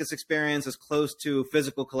we make this experience as close to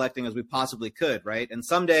physical collecting as we possibly could, right? And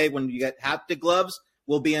someday when you get haptic gloves,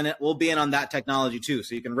 we'll be in it. We'll be in on that technology too,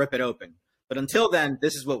 so you can rip it open. But until then,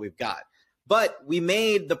 this is what we've got. But we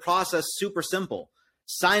made the process super simple.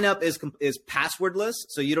 Sign up is passwordless,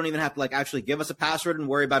 so you don't even have to like actually give us a password and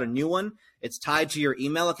worry about a new one. It's tied to your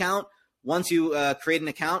email account. Once you create an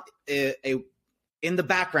account, in the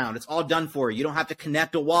background, it's all done for you. You don't have to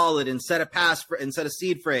connect a wallet and set a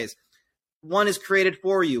seed phrase. One is created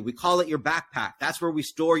for you. We call it your backpack. That's where we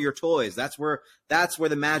store your toys. That's where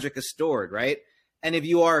the magic is stored, right? And if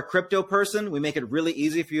you are a crypto person, we make it really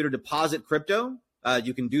easy for you to deposit crypto.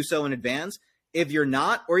 You can do so in advance. If you're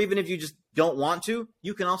not, or even if you just don't want to,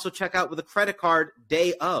 you can also check out with a credit card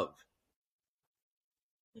day of.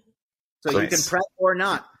 So Nice. You can prep or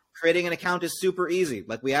not. Creating an account is super easy.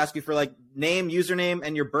 Like we ask you for like name, username,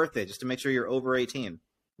 and your birthday just to make sure you're over 18.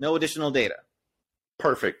 No additional data.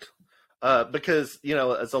 Perfect. Because,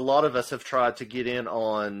 as a lot of us have tried to get in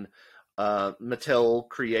on Mattel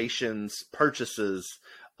Creations purchases,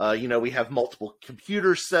 we have multiple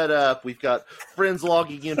computers set up. We've got friends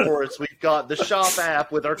logging in for us. We've got the shop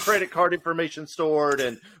app with our credit card information stored,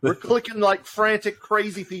 and we're clicking like frantic,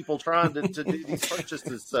 crazy people trying to do these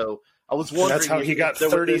purchases. So I was wondering. That's how he got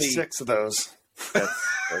 36 of those. That's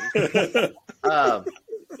 36.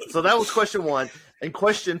 So that was question one. And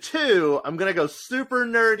question two, I'm going to go super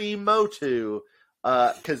nerdy Motu.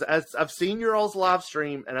 Because as I've seen your all's live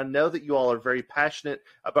stream, and I know that you all are very passionate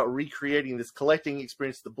about recreating this collecting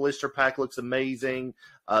experience. The blister pack looks amazing.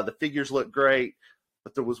 The figures look great.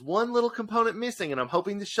 But there was one little component missing, and I'm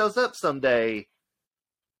hoping this shows up someday.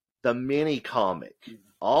 The mini comic.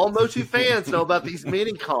 All Motu fans know about these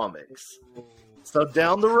mini comics. So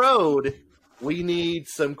down the road, we need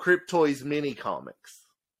some Cryptoys mini comics.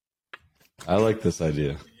 I like this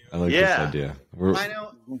idea. This idea. I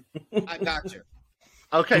know. I got you.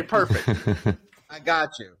 Okay, perfect. I got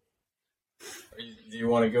you. Do you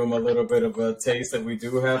want to give them a little bit of a taste that we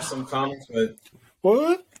do have some comics? But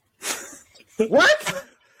What? What?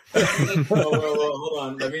 well, hold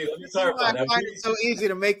on. Let me clarify. I find it so easy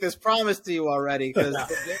to make this promise to you already because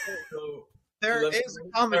there is a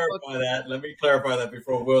comic book. Let me clarify that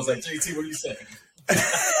before Will's like, JT, what are you saying?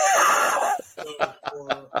 So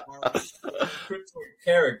for our Cryptoid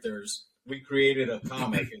characters, we created a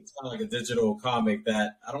comic. It's kind of like a digital comic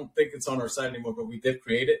that I don't think it's on our site anymore, but we did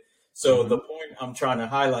create it. So the point I'm trying to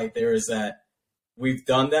highlight there is that we've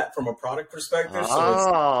done that from a product perspective.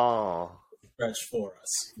 So it's a stretch for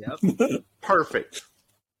us. Yep. Perfect.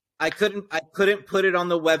 I couldn't put it on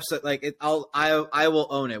the website. Like I will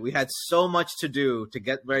own it. We had so much to do to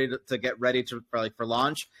get ready for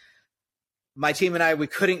launch. My team and we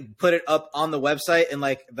couldn't put it up on the website in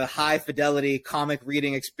like the high fidelity comic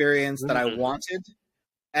reading experience that I wanted.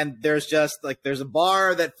 And there's a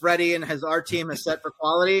bar that Freddie and our team has set for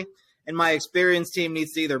quality, and my experienced team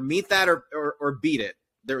needs to either meet that or beat it.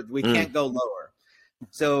 We can't go lower.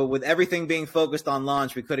 So with everything being focused on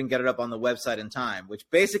launch, we couldn't get it up on the website in time, which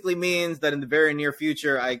basically means that in the very near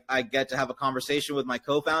future, I get to have a conversation with my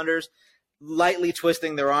co-founders, lightly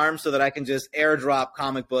twisting their arms so that I can just airdrop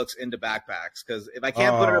comic books into backpacks. Because if I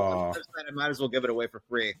can't put it up on the website, I might as well give it away for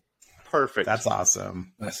free. Perfect. That's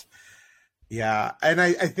awesome. Nice. Yeah. And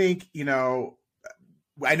I think,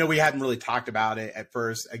 I know we hadn't really talked about it at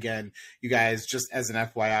first. Again, you guys, just as an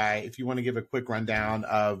FYI, if you want to give a quick rundown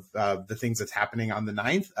of the things that's happening on the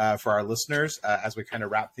 9th for our listeners as we kind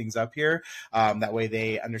of wrap things up here, that way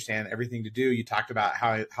they understand everything to do. You talked about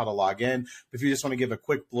how to log in. But if you just want to give a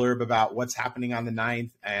quick blurb about what's happening on the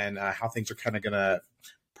 9th and how things are kind of going to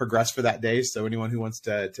progress for that day, so anyone who wants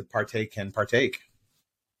to partake can partake.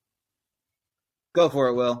 Go for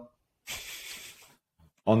it, Will.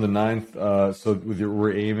 On the 9th, so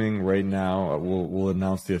we're aiming right now. We'll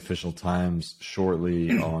announce the official times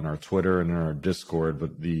shortly on our Twitter and in our Discord.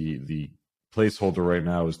 But the placeholder right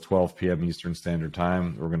now is 12 p.m. Eastern Standard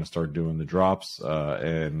Time. We're going to start doing the drops,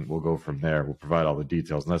 and we'll go from there. We'll provide all the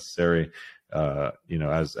details necessary. As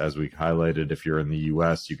we highlighted, if you're in the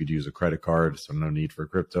U.S., you could use a credit card, so no need for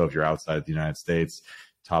crypto. If you're outside the United States,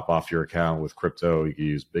 top off your account with crypto. You can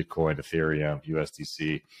use Bitcoin, Ethereum,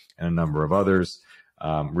 USDC, and a number of others.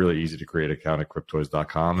 Really easy to create an account at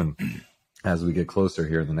cryptoys.com. And as we get closer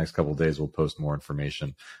here in the next couple of days, we'll post more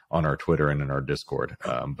information on our Twitter and in our Discord.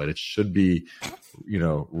 But it should be,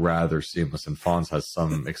 rather seamless. And Fonz has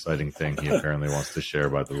some exciting thing he apparently wants to share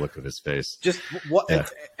by the look of his face. Just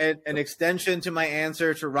an extension to my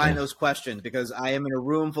answer to Rhino's question, because I am in a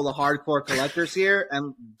room full of hardcore collectors here.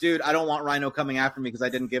 And, dude, I don't want Rhino coming after me because I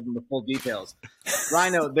didn't give him the full details.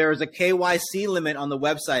 Rhino, there is a KYC limit on the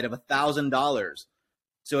website of $1,000.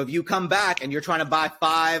 So if you come back and you're trying to buy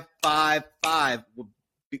five,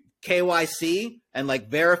 KYC and like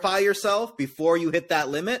verify yourself before you hit that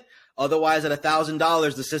limit. Otherwise, at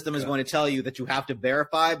 $1,000, the system is going to tell you that you have to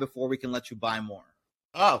verify before we can let you buy more.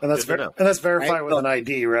 Oh, and that's verified Right? with an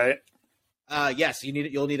ID, right? Yes,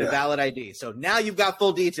 you'll need a valid ID. So now you've got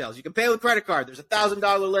full details. You can pay with credit card. There's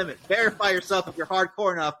 $1,000 limit. Verify yourself if you're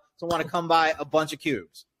hardcore enough to want to come buy a bunch of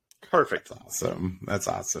cubes. Perfect. That's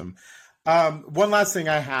awesome. One last thing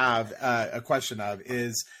I have a question of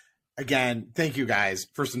is, again, thank you guys,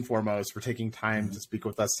 first and foremost, for taking time to speak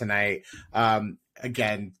with us tonight.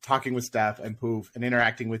 Again, talking with Steph and Poof and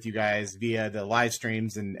interacting with you guys via the live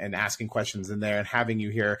streams and asking questions in there and having you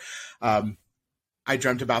here. I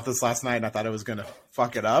dreamt about this last night and I thought I was going to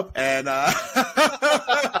fuck it up. And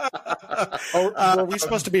were we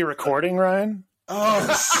supposed to be recording, Ryan?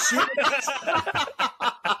 Oh, shit.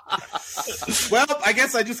 Well, I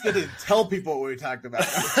guess I just get to tell people what we talked about.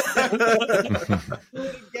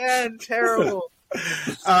 Again, terrible.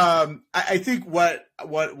 I think what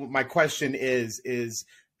my question is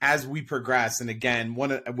as we progress, and again,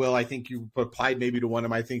 Will, I think you replied maybe to one of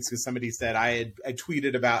my things because somebody said I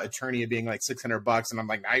tweeted about Eternia being like $600, and I'm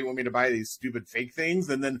like, now you want me to buy these stupid fake things?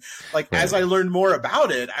 And then, like, as I learned more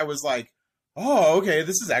about it, I was like, oh, okay,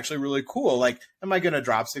 this is actually really cool. Like, am I going to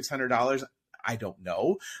drop $600? I don't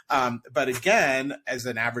know. But again, as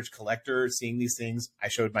an average collector, seeing these things, I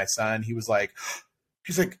showed my son. He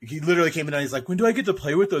literally came in and he's like, when do I get to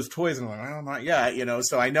play with those toys? And I'm like, well, not yet,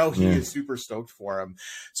 so I know he is super stoked for them.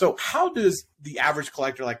 So how does the average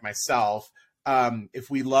collector like myself,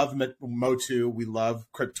 if we love Motu, we love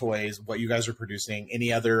Cryptoys, what you guys are producing,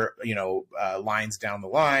 any other, lines down the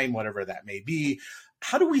line, whatever that may be,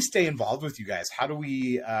 how do we stay involved with you guys? How do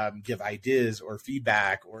we give ideas or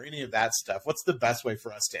feedback or any of that stuff? What's the best way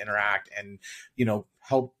for us to interact and,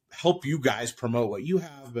 help you guys promote what you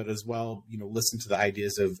have, but as well, listen to the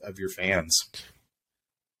ideas of your fans?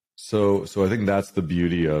 So I think that's the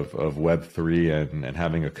beauty of Web3 and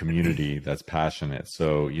having a community that's passionate.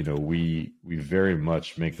 So, we very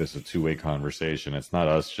much make this a two-way conversation. It's not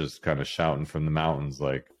us just kind of shouting from the mountains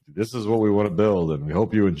like, this is what we want to build and we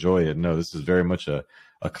hope you enjoy it. No, this is very much a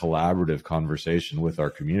collaborative conversation with our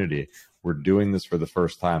community. We're doing this for the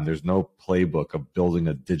first time. There's no playbook of building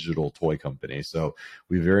a digital toy company. So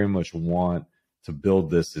we very much want to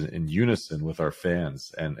build this in unison with our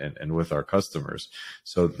fans and with our customers.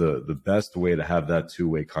 So the best way to have that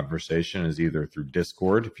two-way conversation is either through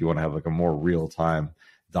Discord, if you want to have like a more real-time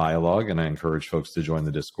dialogue, and I encourage folks to join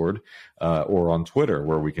the Discord, or on Twitter,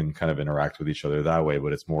 where we can kind of interact with each other that way,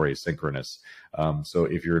 but it's more asynchronous. So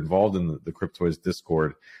if you're involved in the Cryptoys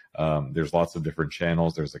Discord, there's lots of different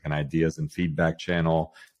channels. There's like an ideas and feedback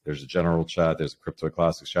channel. There's a general chat. There's a Cryptoy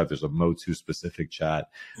Classics chat. There's a Motu specific chat.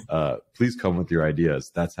 Please come with your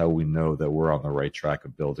ideas. That's how we know that we're on the right track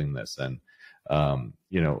of building this. And,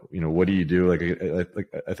 what do you do?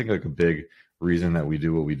 I think like a big reason that we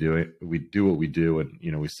do what we do,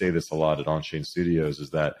 and we say this a lot at On-Chain Studios,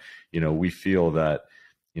 is that we feel that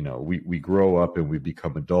we grow up and we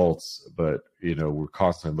become adults, but we're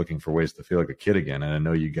constantly looking for ways to feel like a kid again. And I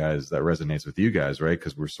know you guys, that resonates with you guys, right?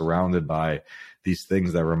 Because we're surrounded by these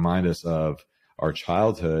things that remind us of our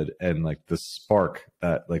childhood and like the spark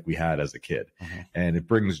that like we had as a kid. And it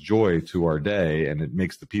brings joy to our day, and it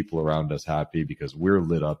makes the people around us happy because we're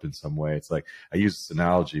lit up in some way. It's like, I use this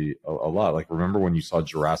analogy a lot. Like, remember when you saw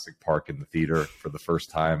Jurassic Park in the theater for the first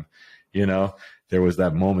time? There was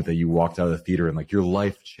that moment that you walked out of the theater and like your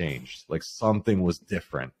life changed, like something was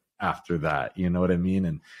different after that. You know what I mean?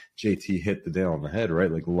 And JT hit the nail on the head,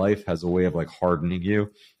 right? Like, life has a way of like hardening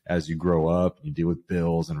you as you grow up, you deal with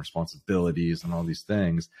bills and responsibilities and all these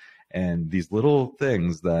things. And these little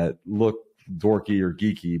things that look dorky or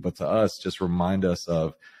geeky, but to us just remind us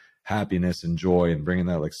of happiness and joy and bringing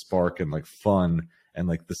that like spark and like fun and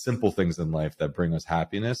like the simple things in life that bring us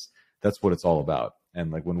happiness. That's what it's all about.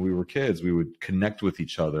 And like when we were kids, we would connect with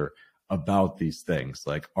each other about these things,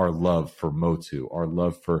 like our love for Motu, our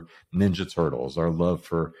love for Ninja Turtles, our love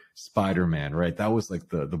for Spider-Man, right? That was like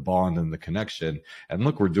the bond and the connection. And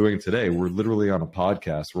look, we're doing today. We're literally on a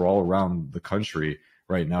podcast. We're all around the country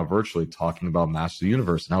right now, virtually talking about Master of the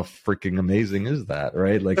Universe. And how freaking amazing is that,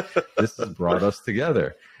 right? Like, this has brought us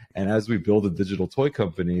together. And as we build a digital toy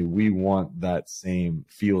company, we want that same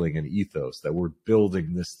feeling and ethos that we're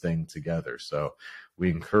building this thing together. So we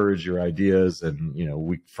encourage your ideas, and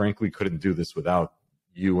we frankly couldn't do this without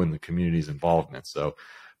you and the community's involvement. So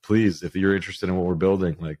please, if you're interested in what we're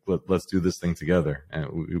building, like let's do this thing together,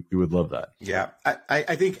 and we would love that. Yeah,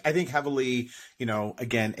 I think heavily,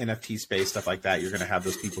 again, NFT space, stuff like that, you're going to have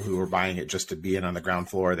those people who are buying it just to be in on the ground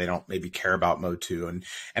floor. They don't maybe care about Mode 2. And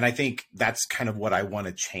I think that's kind of what I want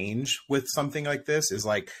to change with something like this is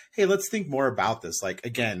like, hey, let's think more about this. Like,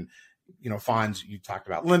 again, Fonz, you talked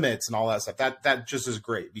about limits and all that stuff. That just is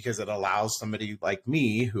great because it allows somebody like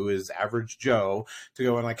me, who is average Joe, to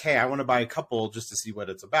go and like, hey, I want to buy a couple just to see what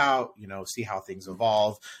it's about, see how things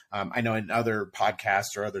evolve. I know in other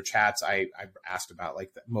podcasts or other chats, I asked about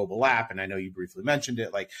like the mobile app, and I know you briefly mentioned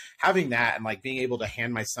it, like having that and like being able to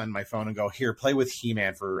hand my son my phone and go, here, play with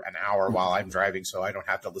He-Man for an hour while I'm driving so I don't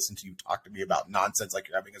have to listen to you talk to me about nonsense like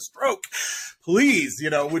you're having a stroke, please,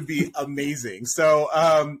 would be amazing. So,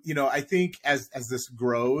 I think as this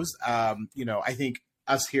grows, I think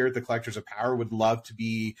us here at the Collectors of Power would love to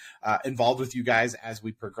be involved with you guys as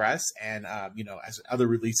we progress. And, as other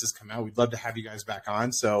releases come out, we'd love to have you guys back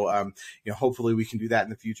on. So, hopefully we can do that in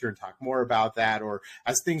the future and talk more about that. Or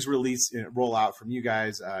as things roll out from you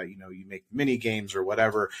guys, you make mini games or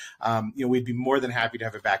whatever, we'd be more than happy to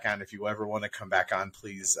have it back on. If you ever want to come back on,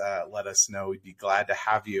 please let us know. We'd be glad to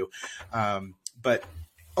have you. But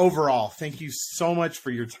overall, thank you so much for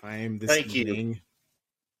your time this evening.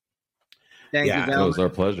 Thank you, gentlemen. It was our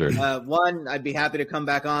pleasure. One, I'd be happy to come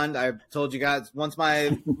back on. I've told you guys once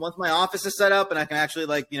my office is set up and I can actually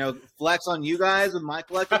flex on you guys with my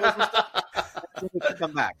collectibles and stuff, I think we can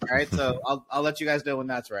come back. All right, so I'll let you guys know when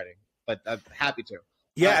that's ready. But I'm happy to.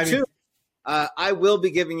 Yeah, two, I will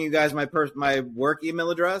be giving you guys my work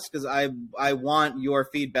email address because I want your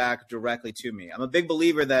feedback directly to me. I'm a big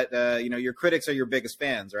believer that your critics are your biggest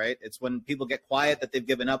fans, right? It's when people get quiet that they've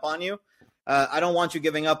given up on you. I don't want you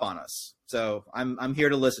giving up on us, so I'm here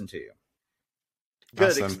to listen to you.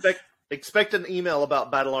 Good. Awesome. Expect an email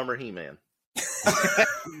about Battle Armor He-Man.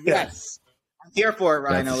 Yes, I'm here for it,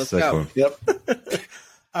 Rhino. Let's go. One. Yep.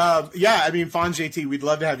 Fawn JT, we'd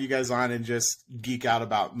love to have you guys on and just geek out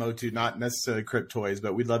about Mode 2, not necessarily Cryptoys,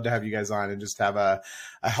 but we'd love to have you guys on and just have a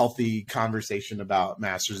healthy conversation about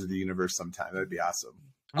Masters of the Universe sometime. That'd be awesome.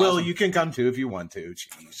 Will, you can come too if you want to.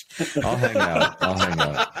 Jeez. I'll hang out.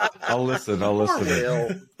 I'll listen.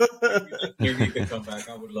 Maybe you can come back.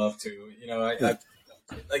 I would love to. I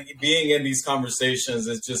like being in these conversations.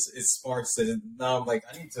 It sparks it. Now I'm like,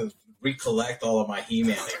 I need to recollect all of my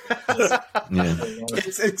He-Man.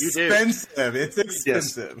 It's expensive. It's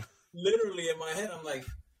expensive. Yes. Literally in my head, I'm like,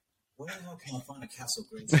 where the hell can I find a Castle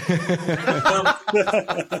Grayskull?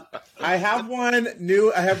 I have one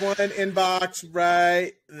inbox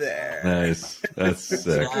right there. Nice. That's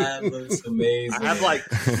sick. That looks amazing. I have like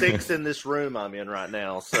 6 in this room I'm in right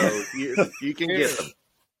now, so you can get them.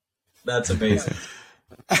 That's amazing.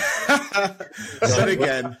 But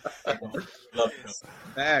again,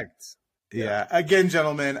 Facts. yeah. Again,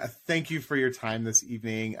 gentlemen, thank you for your time this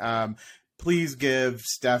evening. Please give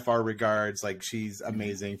Steph our regards. Like, she's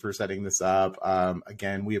amazing for setting this up.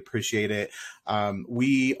 Again, we appreciate it.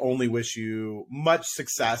 We only wish you much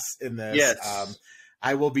success in this. Yes.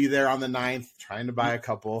 I will be there on the 9th trying to buy a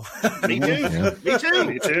couple. Me too. Yeah. Me too.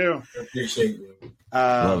 Me too. I appreciate you.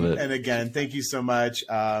 Love it. And again, thank you so much.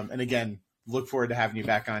 And again, look forward to having you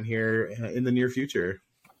back on here in the near future.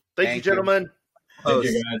 Thank you, gentlemen. Thank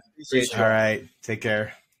you, guys. Appreciate it. All right. Take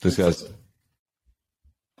care. Just guys.